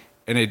worse.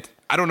 And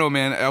I don't know,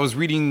 man. I was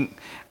reading,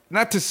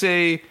 not to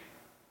say,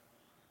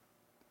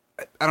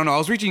 I don't know. I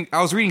was reading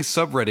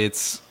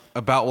subreddits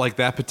about like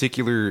that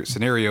particular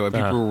scenario, and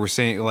people were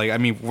saying, like, I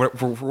mean,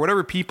 for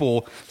whatever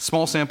people,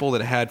 small sample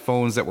that had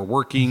phones that were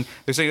working,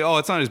 they're saying, oh,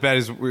 it's not as bad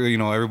as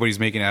everybody's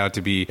making it out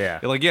to be. Yeah.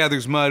 They're like, yeah,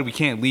 there's mud, we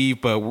can't leave,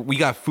 but we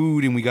got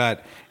food and we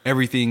got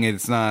everything, and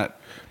it's not.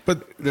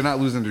 But they're not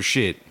losing their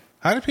shit.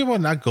 How do people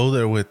not go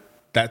there with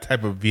that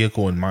type of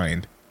vehicle in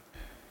mind?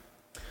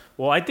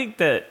 Well, I think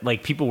that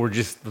like people were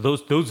just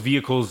those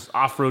vehicles,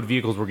 off-road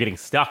vehicles, were getting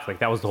stuck. Like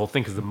that was the whole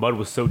thing because the mud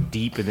was so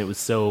deep and it was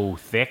so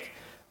thick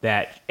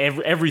that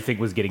everything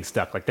was getting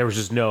stuck. Like there was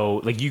just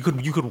no like you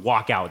could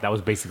walk out. That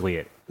was basically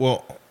it.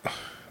 Well,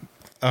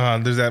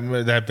 there's that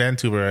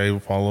VanTuber I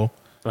follow.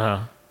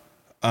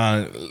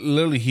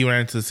 Literally, he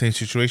ran into the same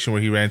situation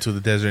where he ran into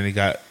the desert and he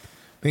got,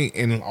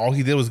 and all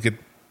he did was get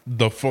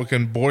the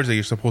fucking boards that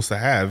you're supposed to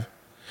have,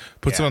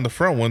 puts it on the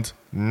front ones,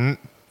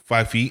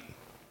 5 feet.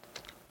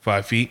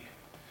 5 feet.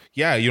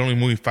 Yeah, you're only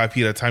moving 5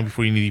 feet at a time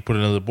before you need to put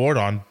another board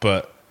on,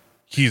 but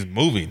he's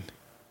moving.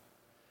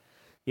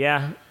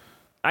 Yeah,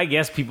 I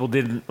guess people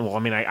didn't. Well, I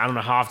mean, I don't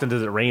know how often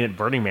does it rain at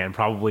Burning Man?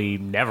 Probably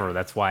never.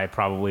 That's why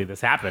probably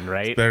this happened,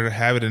 right? It's better to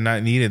have it and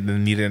not need it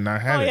than need it and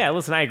not have it. Oh yeah,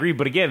 listen, I agree.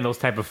 But again, those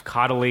type of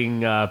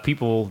coddling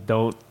people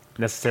don't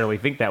necessarily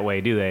think that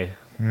way, do they?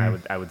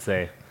 I would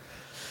say.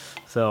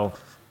 So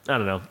I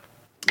don't know.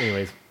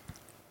 Anyways,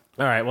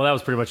 all right. Well, that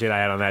was pretty much it I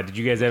had on that. Did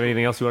you guys have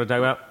anything else you want to talk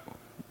about?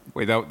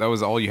 Wait, that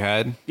was all you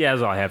had? Yeah,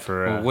 that's all I had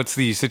for. Well, what's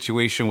the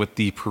situation with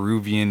the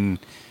Peruvian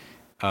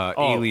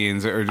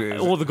aliens?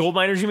 Well, the gold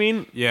miners, you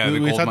mean? Yeah,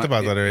 we talked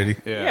about that already.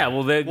 Yeah.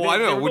 Well, I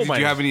don't know. Did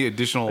you have any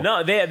additional?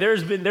 No,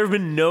 there's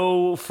been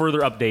no further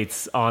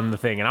updates on the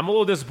thing, and I'm a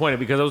little disappointed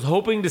because I was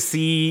hoping to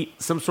see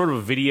some sort of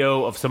a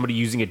video of somebody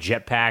using a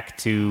jetpack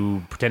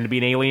to pretend to be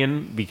an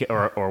alien,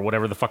 or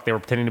whatever the fuck they were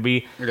pretending to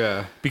be.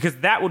 Yeah, because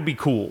that would be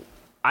cool.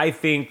 I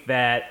think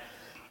that.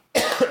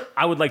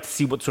 I would like to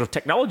see what sort of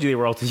technology they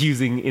were also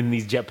using in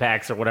these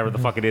jetpacks or whatever the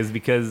fuck it is,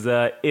 because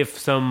if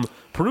some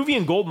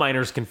Peruvian gold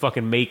miners can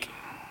fucking make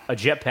a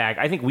jetpack,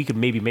 I think we could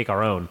maybe make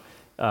our own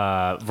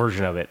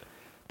version of it,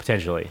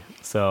 potentially.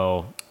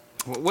 So,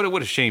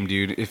 what a shame,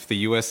 dude, if the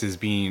U.S. is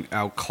being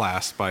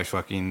outclassed by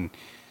fucking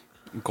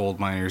gold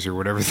miners or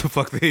whatever the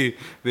fuck they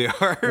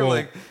are. Well,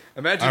 like,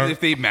 imagine if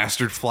they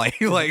mastered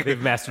flight. Like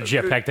they've mastered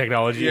jetpack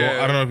technology. Yeah.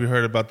 Well, I don't know if you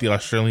heard about the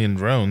Australian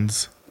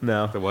drones.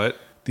 No. The what?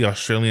 The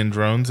Australian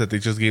drones that they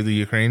just gave the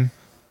Ukraine.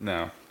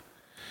 No.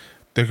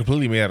 They're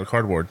completely made out of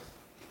cardboard.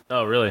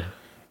 Oh, really?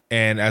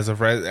 And as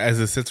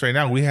it sits right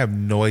now, we have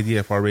no idea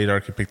if our radar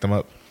can pick them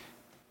up.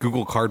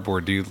 Google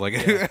cardboard, dude. Like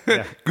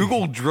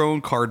Google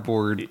drone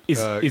cardboard. Is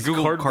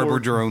Google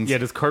cardboard drones. Yeah,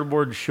 does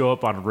cardboard show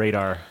up on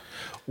radar?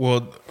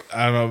 Well,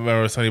 I don't know. I remember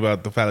I was talking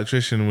about the fat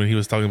electrician when he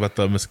was talking about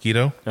the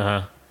mosquito,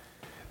 Uh-huh.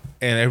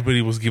 and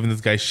everybody was giving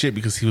this guy shit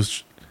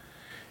because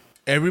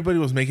everybody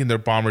was making their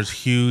bombers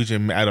huge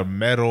and out of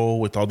metal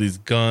with all these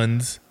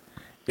guns,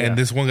 and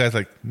this one guy's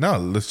like, no,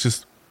 let's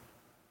just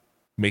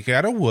make it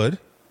out of wood,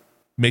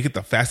 make it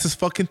the fastest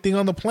fucking thing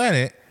on the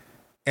planet,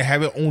 and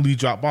have it only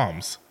drop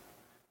bombs.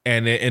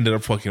 And it ended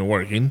up fucking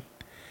working.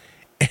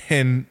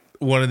 And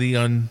one of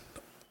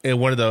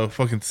the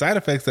fucking side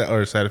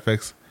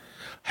effects,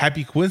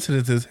 happy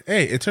coincidences.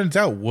 Hey, it turns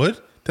out wood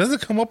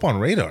doesn't come up on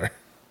radar.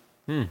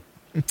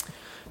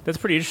 That's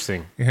pretty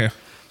interesting. Yeah.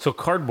 So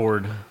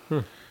cardboard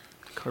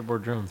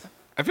drones.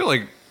 I feel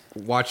like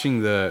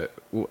watching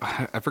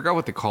I forgot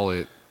what they call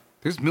it.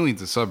 There's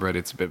millions of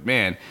subreddits, but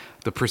man,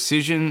 the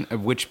precision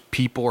of which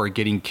people are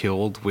getting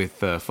killed with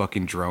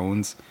fucking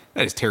drones,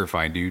 that is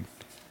terrifying, dude.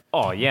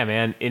 Oh yeah,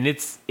 man, and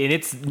it's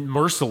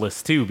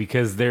merciless too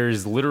because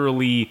there's no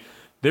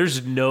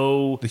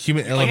The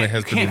human element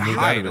has to be Can't moved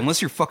out hide of it.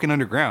 unless you're fucking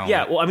underground.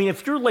 Yeah, well, I mean,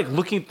 if you're like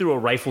looking through a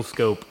rifle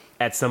scope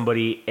at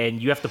somebody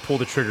and you have to pull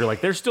the trigger,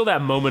 like there's still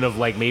that moment of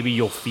like maybe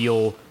you'll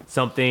feel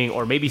something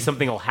or maybe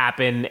something will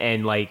happen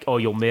and like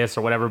you'll miss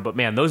or whatever. But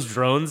man, those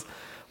drones.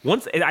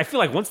 I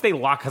feel like once they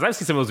lock, because I've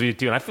seen some of those videos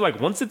too, and I feel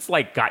like once it's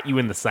like got you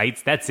in the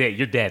sights, that's it.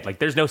 You're dead. Like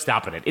there's no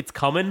stopping it. It's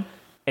coming,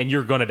 and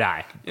you're gonna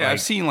die. Yeah, I've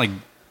seen like,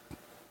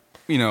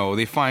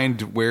 they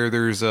find where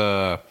there's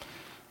a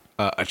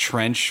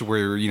trench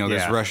where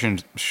there's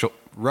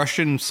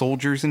Russian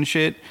soldiers and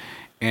shit,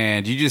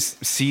 and you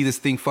just see this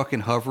thing fucking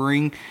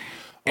hovering.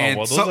 And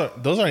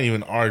those aren't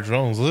even our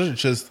drones. Those are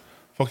just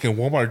fucking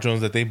Walmart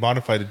drones that they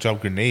modified to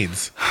drop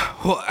grenades.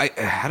 Well, I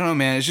don't know,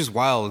 man. It's just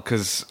wild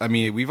because, I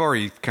mean, we've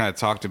already kind of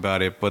talked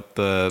about it, but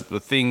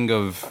the thing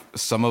of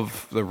some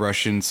of the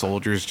Russian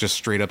soldiers just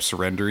straight up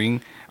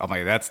surrendering, I'm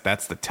like,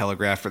 that's the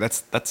telegraph.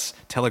 That's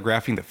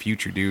telegraphing the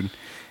future, dude.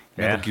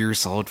 Metal Gear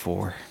Solid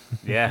 4.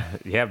 Yeah,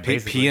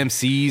 basically.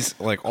 PMCs,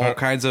 like all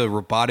kinds of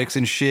robotics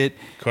and shit.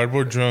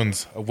 Cardboard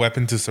drones, a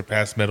weapon to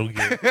surpass Metal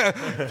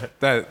Gear.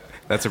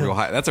 That's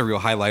a real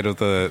highlight of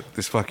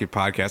this fucking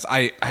podcast.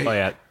 I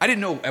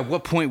didn't know at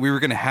what point we were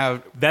gonna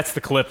have. That's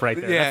the clip right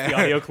there. Yeah. That's the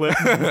audio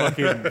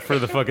clip for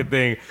the fucking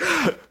thing.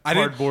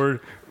 Cardboard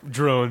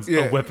drones,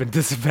 a weapon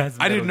to surpass.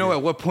 I didn't know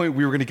at what point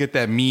we were gonna get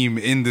that meme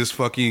in this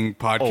fucking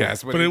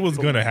podcast. But it was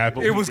gonna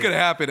happen. It was gonna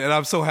happen, and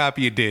I'm so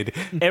happy it did.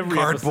 Every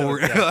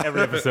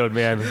episode,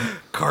 man.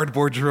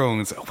 Cardboard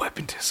drones, a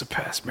weapon to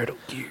surpass Metal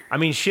Gear. I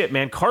mean, shit,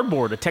 man.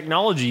 Cardboard, a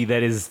technology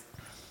that is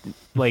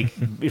like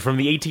from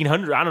the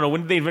 1800s. I don't know,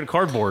 when did they invent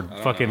cardboard?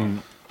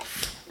 Fucking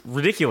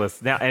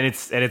ridiculous now, and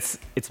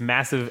it's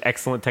massive,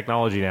 excellent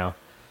technology now.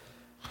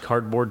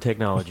 Cardboard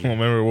technology. Well,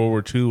 remember World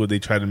War II where they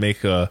tried to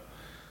make a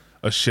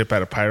ship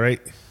out of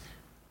pyrite?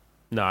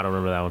 No, I don't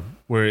remember that one.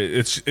 Where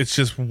it's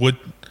just wood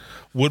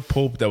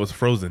pulp that was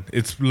frozen.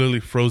 It's literally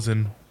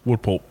frozen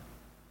wood pulp.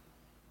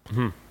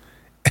 Mm-hmm.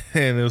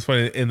 And it was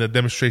funny in the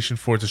demonstration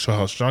for it to show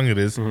how strong it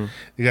is. Mm-hmm.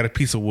 They got a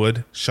piece of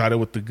wood, shot it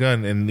with the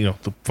gun, and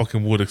the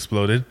fucking wood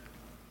exploded.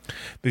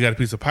 They got a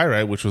piece of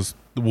pyrite, which was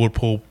the wood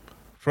pulp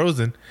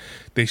frozen.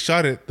 They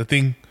shot it. The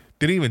thing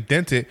didn't even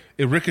dent it.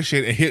 It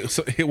ricocheted and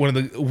hit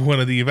one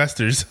of the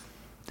investors.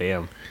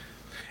 Damn.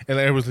 And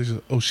everyone's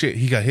like, "Oh shit,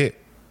 he got hit."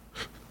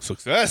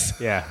 Success.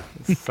 Yeah,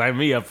 sign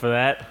me up for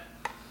that.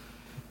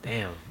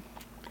 Damn.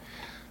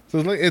 So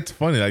it's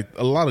funny. Like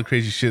a lot of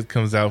crazy shit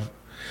comes out.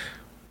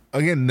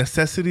 Again,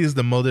 necessity is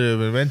the mother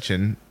of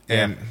invention.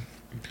 And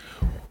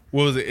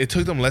what was it? It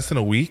took them less than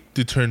a week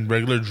to turn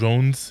regular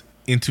drones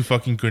into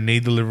fucking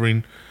grenade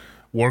delivering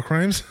war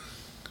crimes.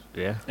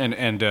 Yeah.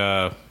 And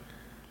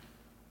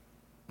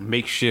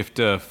makeshift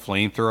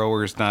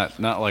flamethrowers,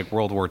 not like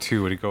World War II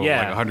would go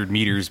like 100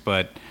 meters,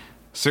 but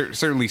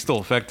certainly still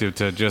effective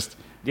to just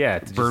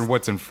burn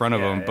what's in front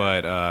of them. Yeah.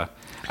 But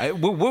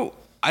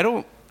I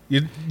don't.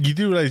 You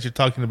do realize you're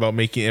talking about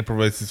making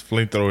improvised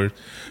flamethrowers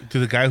to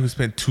the guy who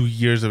spent 2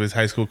 years of his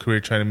high school career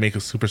trying to make a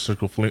super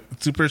soaker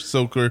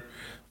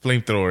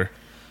flamethrower.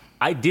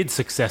 I did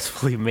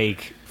successfully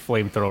make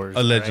flamethrowers.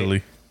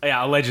 Allegedly. Right?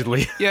 Yeah,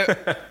 allegedly.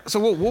 Yeah.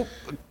 So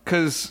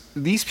because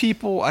these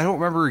people, I don't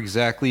remember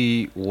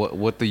exactly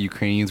what the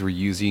Ukrainians were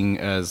using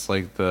as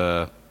like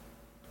the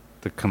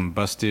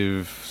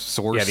combustive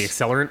source. Yeah, the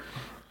accelerant.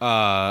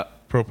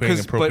 Propane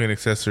and propane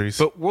accessories.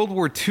 But World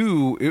War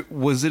II,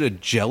 was it a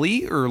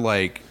jelly or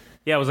like?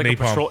 Yeah, it was like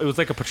napalm. It was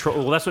like a petrol.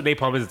 Well, that's what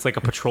napalm is. It's like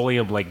a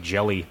petroleum like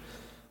jelly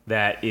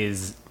that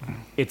is.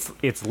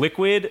 It's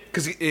liquid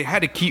because it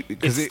had to keep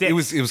because it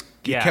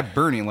Yeah. kept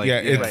burning. Like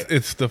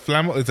it's a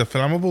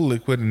flammable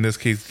liquid, in this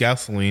case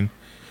gasoline,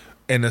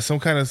 and there's some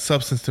kind of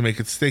substance to make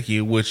it sticky,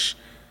 which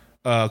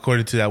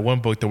according to that one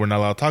book that we're not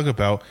allowed to talk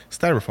about,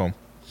 styrofoam.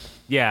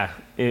 Yeah,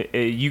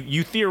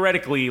 you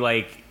theoretically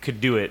like could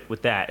do it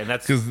with that, and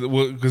that's because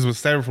with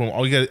styrofoam,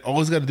 all you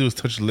got to do is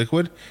touch the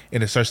liquid,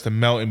 and it starts to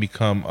melt and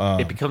become.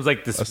 It becomes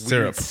like this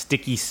weird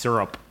sticky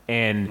syrup,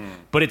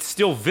 but it's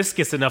still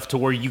viscous enough to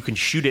where you can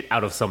shoot it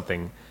out of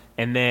something,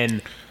 and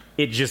then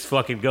it just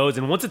fucking goes.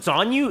 And once it's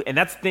on you, and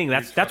that's the thing.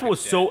 That's what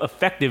was so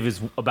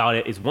effective about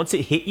it is once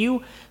it hit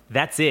you,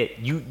 that's it.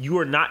 You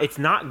are not. It's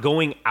not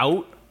going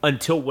out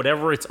until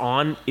whatever it's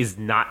on is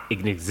not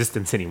in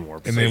existence anymore.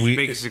 And So then you we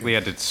basically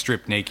had to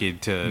strip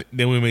naked to.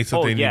 then we made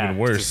something yeah, even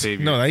to worse. save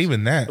No, you. not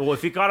even that. Well,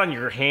 if it got on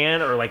your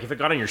hand or like if it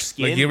got on your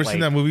skin, Like you ever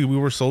seen that movie We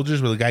Were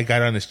Soldiers where the guy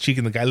got on his cheek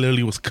and the guy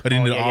literally was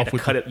cutting it off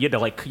with you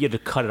had to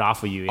cut it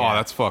off of you. Yeah. Oh,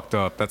 that's fucked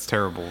up. That's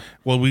terrible.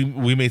 Well,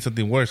 we made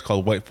something worse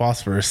called white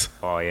phosphorus.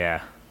 Oh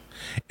yeah.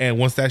 And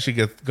once that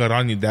shit got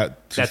on you,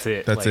 That's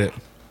it. That's Like- it.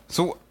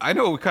 So I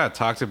know we kind of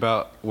talked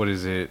about what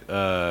is it?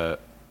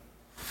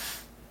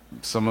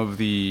 Some of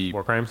the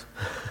War crimes.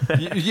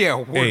 yeah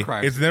war Hey,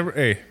 crimes. it's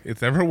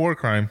never a war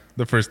crime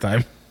the first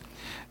time.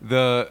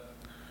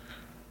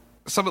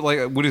 Something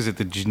like what is it?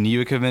 The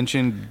Geneva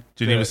Convention.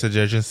 Geneva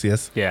suggestions,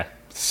 yes. Yeah.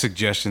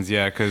 Suggestions,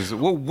 yeah. Because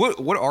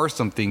what are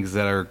some things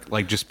that are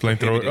like just Flamethrower.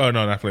 prohibited? Oh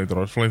no, not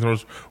flamethrowers.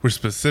 Flamethrowers were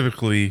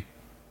specifically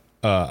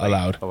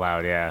allowed.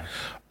 Allowed. Yeah.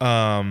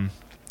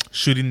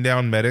 Shooting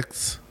down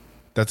medics.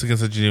 That's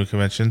against the Geneva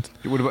Convention.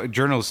 What about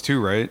journalists too?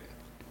 Right?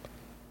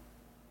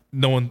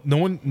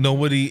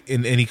 Nobody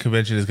in any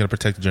convention is going to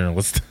protect a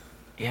journalist.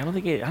 Yeah.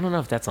 I don't know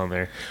if that's on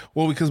there.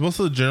 Well, because most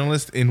of the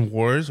journalists in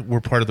wars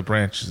were part of the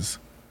branches.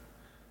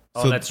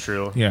 Oh, So- that's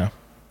true. Yeah.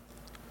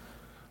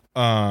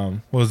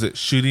 What was it?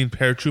 Shooting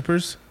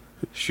paratroopers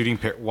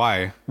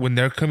Why? when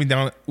they're coming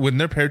down when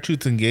their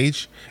parachutes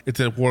engage. It's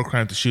a war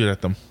crime to shoot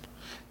at them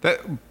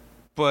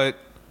But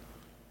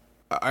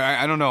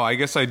I don't know. I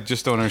guess I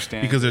just don't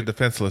understand because they're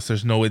defenseless.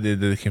 There's no way that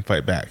they can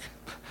fight back.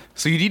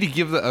 So you need to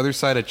give the other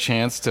side a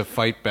chance to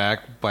fight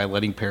back by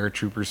letting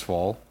paratroopers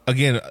fall.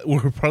 Again,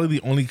 we're probably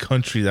the only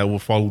country that will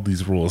follow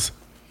these rules.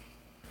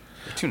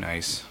 You're too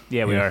nice.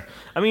 Yeah, we are.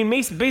 I mean,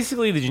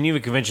 basically, the Geneva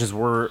Conventions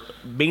were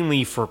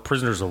mainly for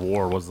prisoners of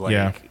war. Was like,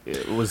 Yeah.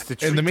 it was to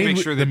And the treat- main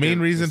make sure the that main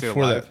they reason stay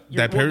for alive.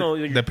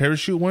 that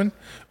parachute one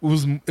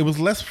it was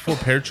less for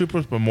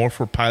paratroopers but more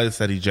for pilots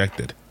that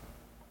ejected.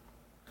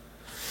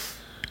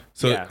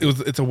 So Yeah.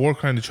 it's a war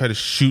crime to try to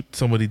shoot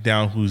somebody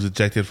down who's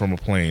ejected from a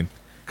plane.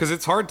 Because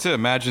it's hard to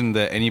imagine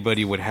that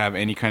anybody would have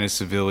any kind of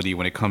civility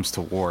when it comes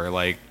to war.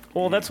 Like,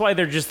 well, that's why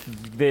they're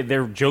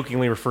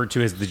jokingly referred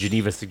to as the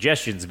Geneva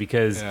Suggestions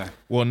because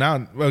Well,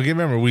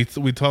 remember we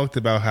talked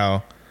about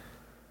how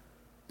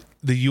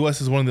the U.S.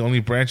 is one of the only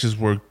branches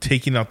where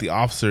taking out the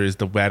officer is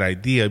the bad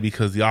idea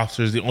because the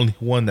officer is the only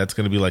one that's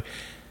going to be like,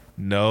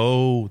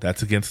 no,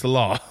 that's against the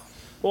law.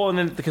 well, and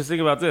then because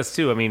think about this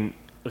too. I mean,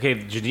 okay,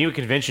 the Geneva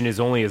Convention is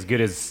only as good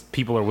as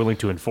people are willing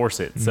to enforce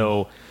it.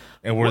 So.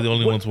 And we're the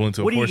only ones willing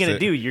to What are you enforce going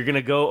to it. do? You're going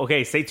to go,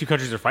 okay, say two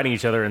countries are fighting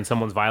each other and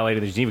someone's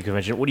violating the Geneva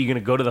Convention. What are you going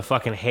to go to the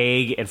fucking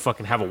Hague and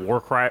fucking have a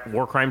war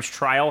crimes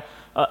trial?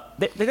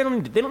 They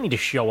don't need to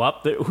show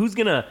up. Who's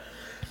going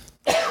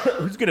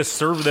to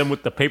serve them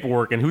with the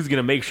paperwork and who's going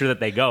to make sure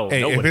that they go?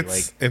 Hey, Nobody.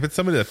 if it's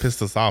somebody that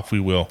pissed us off, we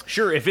will.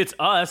 Sure, if it's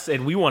us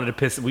and we wanted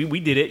to we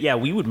did it, yeah,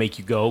 we would make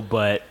you go,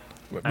 but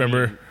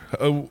Remember,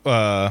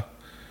 because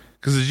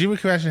the Geneva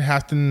Convention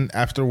happened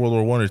after World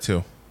War One or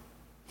two.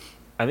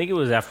 I think it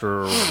was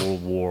after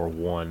World War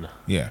One.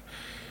 Yeah.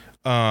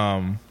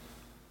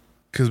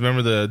 Because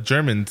remember, the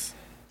Germans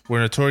were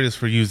notorious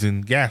for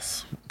using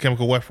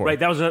chemical weapons. Right,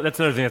 that's another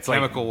thing that's like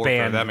chemical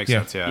warfare, banned. that makes Yeah.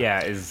 sense, yeah.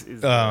 Yeah, is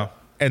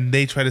And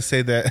they try to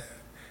say that.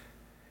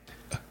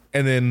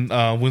 And then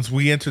once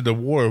we entered the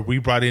war, we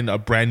brought in a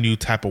brand new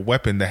type of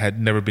weapon that had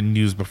never been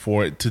used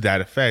before to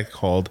that effect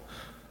called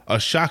a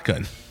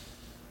shotgun.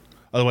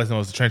 Otherwise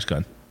known as a trench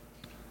gun.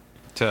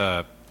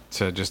 To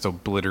just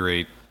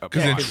obliterate a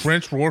Because in box.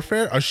 trench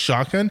warfare, a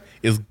shotgun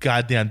is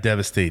goddamn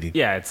devastating.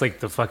 yeah, it's like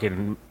the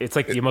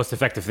most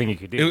effective thing you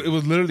could do. It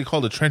was literally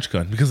called a trench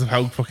gun because of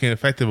how fucking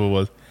effective it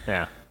was.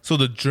 Yeah. So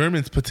the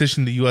Germans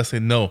petitioned the U.S.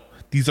 saying, no,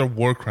 these are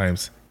war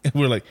crimes. And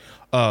we're like,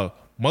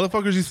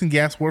 motherfuckers using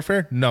gas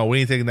warfare? No, we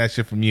ain't taking that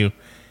shit from you.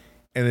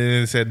 And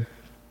then they said,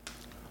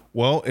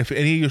 well, if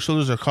any of your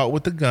soldiers are caught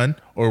with the gun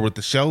or with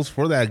the shells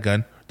for that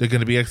gun, they're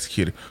going to be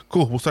executed.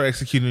 Cool, we'll start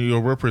executing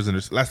your war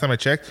prisoners. Last time I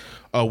checked,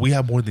 we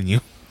have more than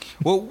you.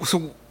 Well,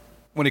 so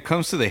when it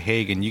comes to the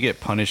Hague and you get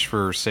punished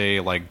for, say,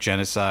 like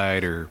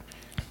genocide or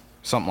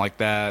something like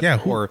that, Yeah,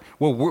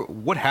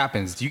 what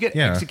happens? Do you get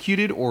Yeah.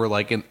 executed or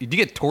do you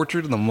get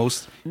tortured in the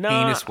most No,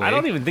 heinous way? I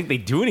don't even think they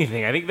do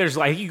anything. I think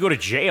you go to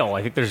jail.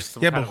 I think there's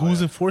some Yeah, kind but of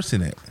who's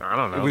enforcing it? I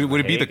don't know.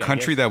 Would it be the Hague, I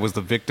country guess. that was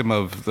the victim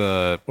of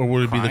the Or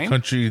would it be the crime?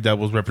 country that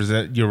was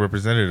your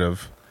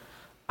representative?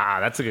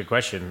 That's a good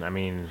question. I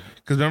mean,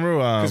 Because remember,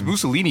 Because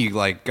Mussolini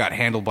got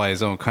handled by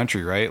his own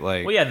country, right?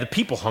 Like, well, yeah, the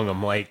people hung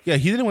him. Like yeah,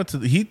 he didn't went to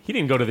he he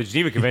didn't go to the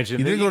Geneva Convention.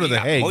 he didn't go to the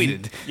got Hague. He,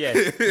 voided. Yeah,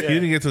 he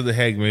didn't get to the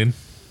Hague, man.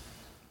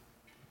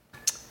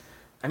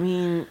 I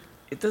mean,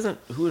 it doesn't.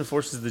 Who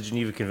enforces the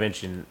Geneva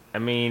Convention? I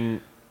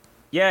mean,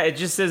 yeah, it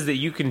just says that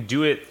you can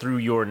do it through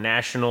your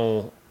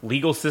national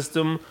legal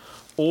system,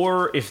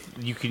 or if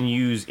you can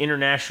use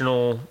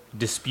international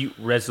dispute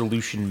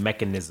resolution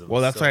mechanisms.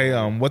 Well, that's why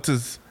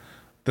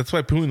that's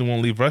why Putin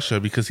won't leave Russia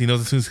because he knows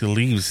as soon as he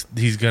leaves,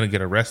 he's gonna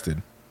get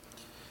arrested.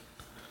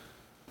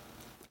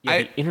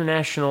 Yeah,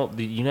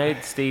 the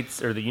United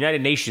States or the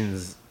United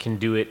Nations can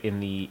do it in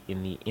the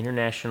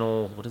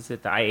international. What is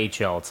it? The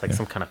IHL. It's like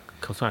some kind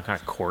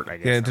of court, I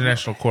guess. Yeah,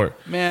 international court.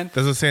 Man. That's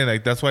what I'm saying.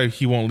 Like, that's why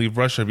he won't leave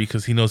Russia,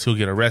 because he knows he'll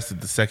get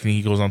arrested the second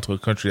he goes onto a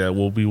country that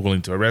will be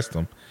willing to arrest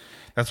him.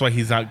 That's why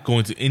he's not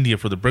going to India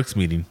for the BRICS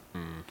meeting.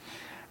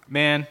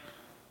 Man,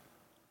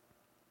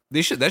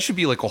 that should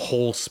be like a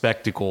whole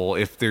spectacle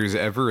if there's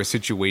ever a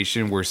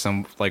situation where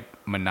some like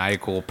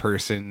maniacal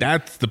person,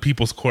 That's the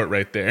people's court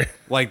right there.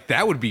 like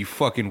that would be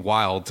fucking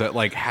wild to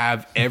like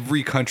have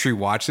every country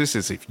watch this.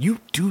 As if you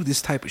do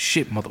this type of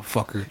shit,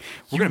 motherfucker,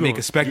 we're gonna make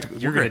a spectacle.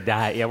 You're gonna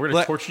die. Yeah, we're gonna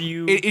Like, torture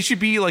you. It should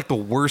be like the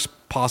worst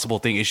possible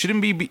thing. It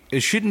shouldn't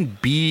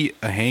be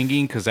a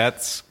hanging, because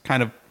that's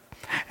kind of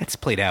it's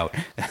played out.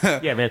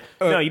 Yeah, man.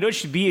 No, you know what it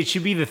should be? It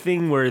should be the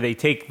thing where they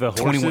take the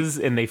horses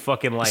and they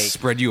fucking like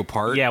Spread you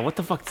apart. Yeah, what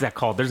the fuck is that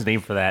called? There's a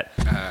name for that.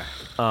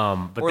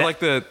 But Or like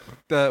the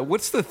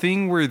what's the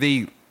thing where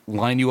they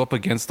line you up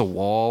against the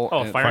wall?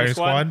 Oh, and- firing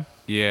squad?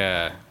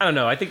 Yeah. I don't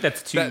know. I think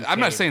that's too. I'm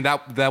not saying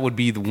that would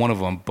be one of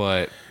them,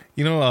 but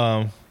You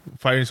know,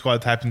 firing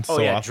squad happens Oh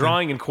so yeah, often.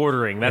 drawing and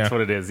quartering. That's Yeah.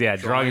 what it is. Yeah,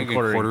 drawing and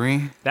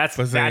quartering. That's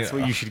What's that?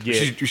 what you should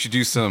get. we should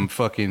do some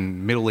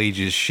fucking Middle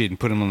Ages shit and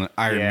put them on an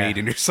Iron Yeah.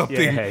 Maiden or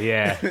something.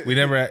 Yeah. We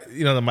never,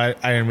 the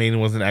Iron Maiden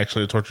wasn't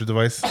actually a torture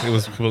device. It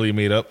was completely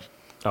made up.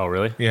 Oh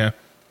really? Yeah.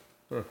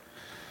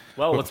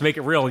 Well, let's make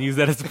it real and use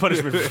that as a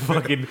punishment for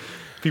fucking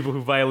people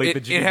who violate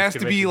the It Geneva has to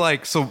be Convention.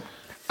 like so.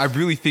 I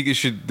really think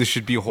this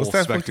should be a whole What's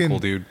that spectacle,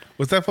 fucking, dude.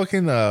 What's that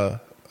fucking,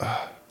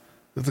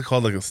 what's it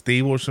called? Like a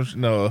stable or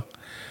something? No.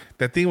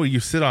 That thing where you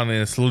sit on it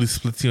and it slowly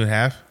splits you in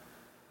half?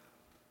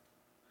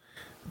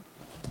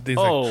 Things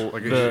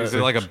Like, is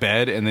it like a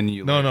bed and then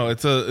you? No,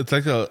 it's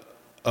like a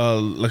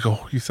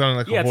you sound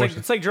like Yeah, a horse.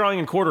 it's like drawing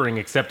and quartering,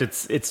 except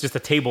it's just a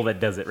table that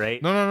does it,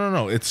 right?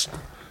 No. It's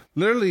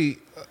literally,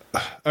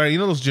 all right, you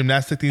know those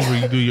gymnastic things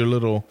where you do your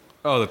little,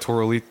 Oh, the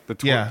twirly. The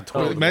yeah.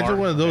 twirly Imagine bar,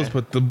 one of those, okay.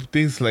 but the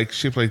things like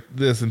shaped like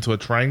this into a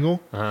triangle,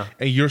 and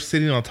you're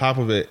sitting on top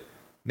of it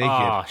naked,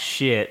 Oh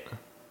shit!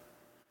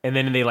 And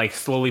then they like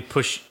slowly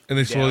push, and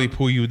they slowly down.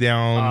 pull you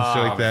down, and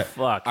shit like that.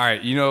 Fuck. All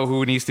right, you know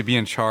who needs to be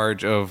in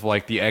charge of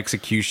like the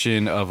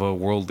execution of a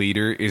world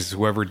leader is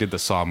whoever did the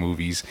Saw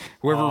movies.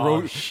 Whoever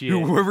Oh, shit.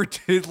 whoever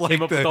did like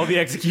Came up with all the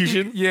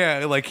execution.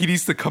 yeah, like he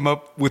needs to come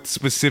up with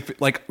specific,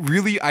 like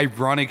really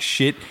ironic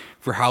shit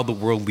for how the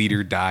world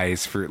leader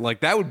dies. For like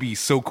that would be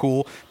so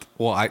cool.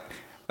 Well,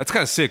 that's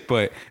kind of sick,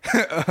 but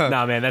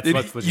Nah, man, that's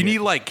legit. you need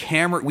like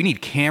we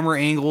need camera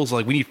angles,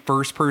 like we need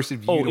first person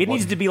view. Oh, it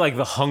needs to be like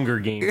the Hunger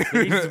Games.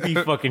 It needs to be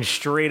fucking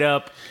straight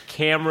up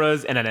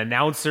cameras and an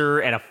announcer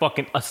and a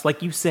fucking,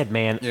 like you said,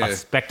 man, Yeah. a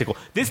spectacle.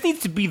 This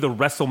needs to be the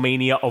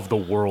WrestleMania of the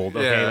world.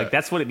 Okay, Yeah. like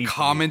that's what it needs.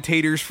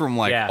 commentators from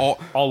like to be. Yeah,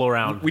 all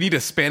around. We need a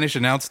Spanish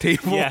announce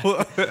table.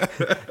 Yeah.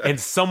 And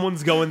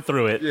someone's going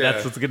through it. Yeah.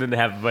 That's what's going to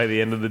happen by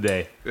the end of the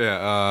day.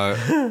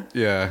 I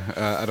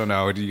don't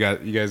know. You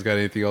guys got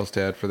anything else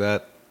to add for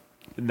that?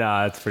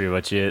 Nah, that's pretty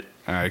much it.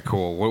 All right,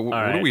 cool. What All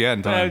are right. we at in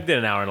We time? did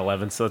an hour and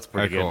 11, so that's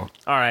pretty All good. right,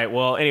 cool. All right.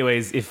 Well,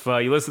 anyways, if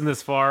you listen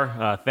this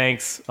far,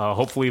 thanks.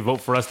 Hopefully, vote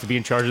for us to be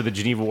in charge of the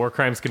Geneva War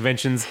Crimes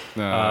Conventions.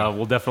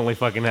 We'll definitely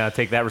fucking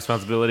take that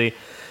responsibility.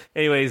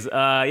 Anyways,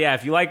 yeah,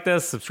 if you liked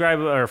us, subscribe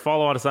or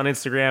follow us on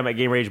Instagram at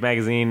Game Rage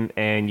Magazine,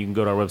 and you can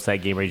go to our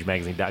website,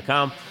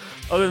 GameRageMagazine.com.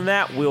 Other than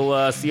that,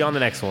 we'll see you on the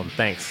next one.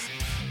 Thanks.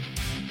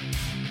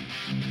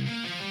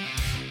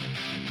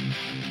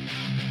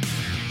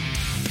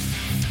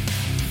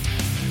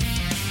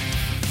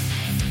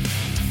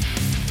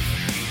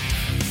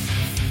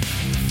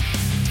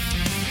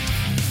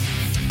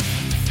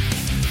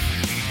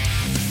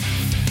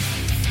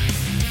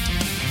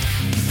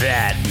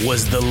 That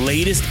was the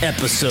latest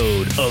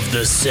episode of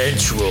the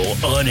Central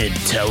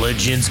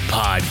Unintelligence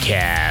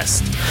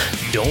Podcast.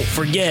 Don't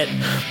forget,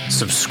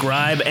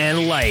 subscribe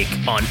and like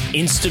on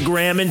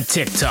Instagram and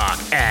TikTok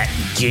at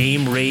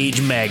Game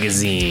Rage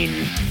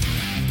Magazine.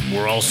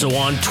 We're also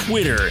on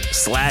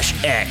Twitter/X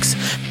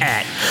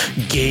at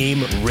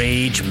Game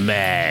Rage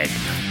Mag.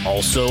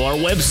 Also, our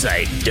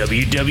website,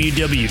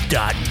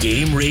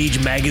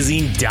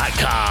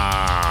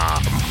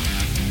 www.GameRageMagazine.com.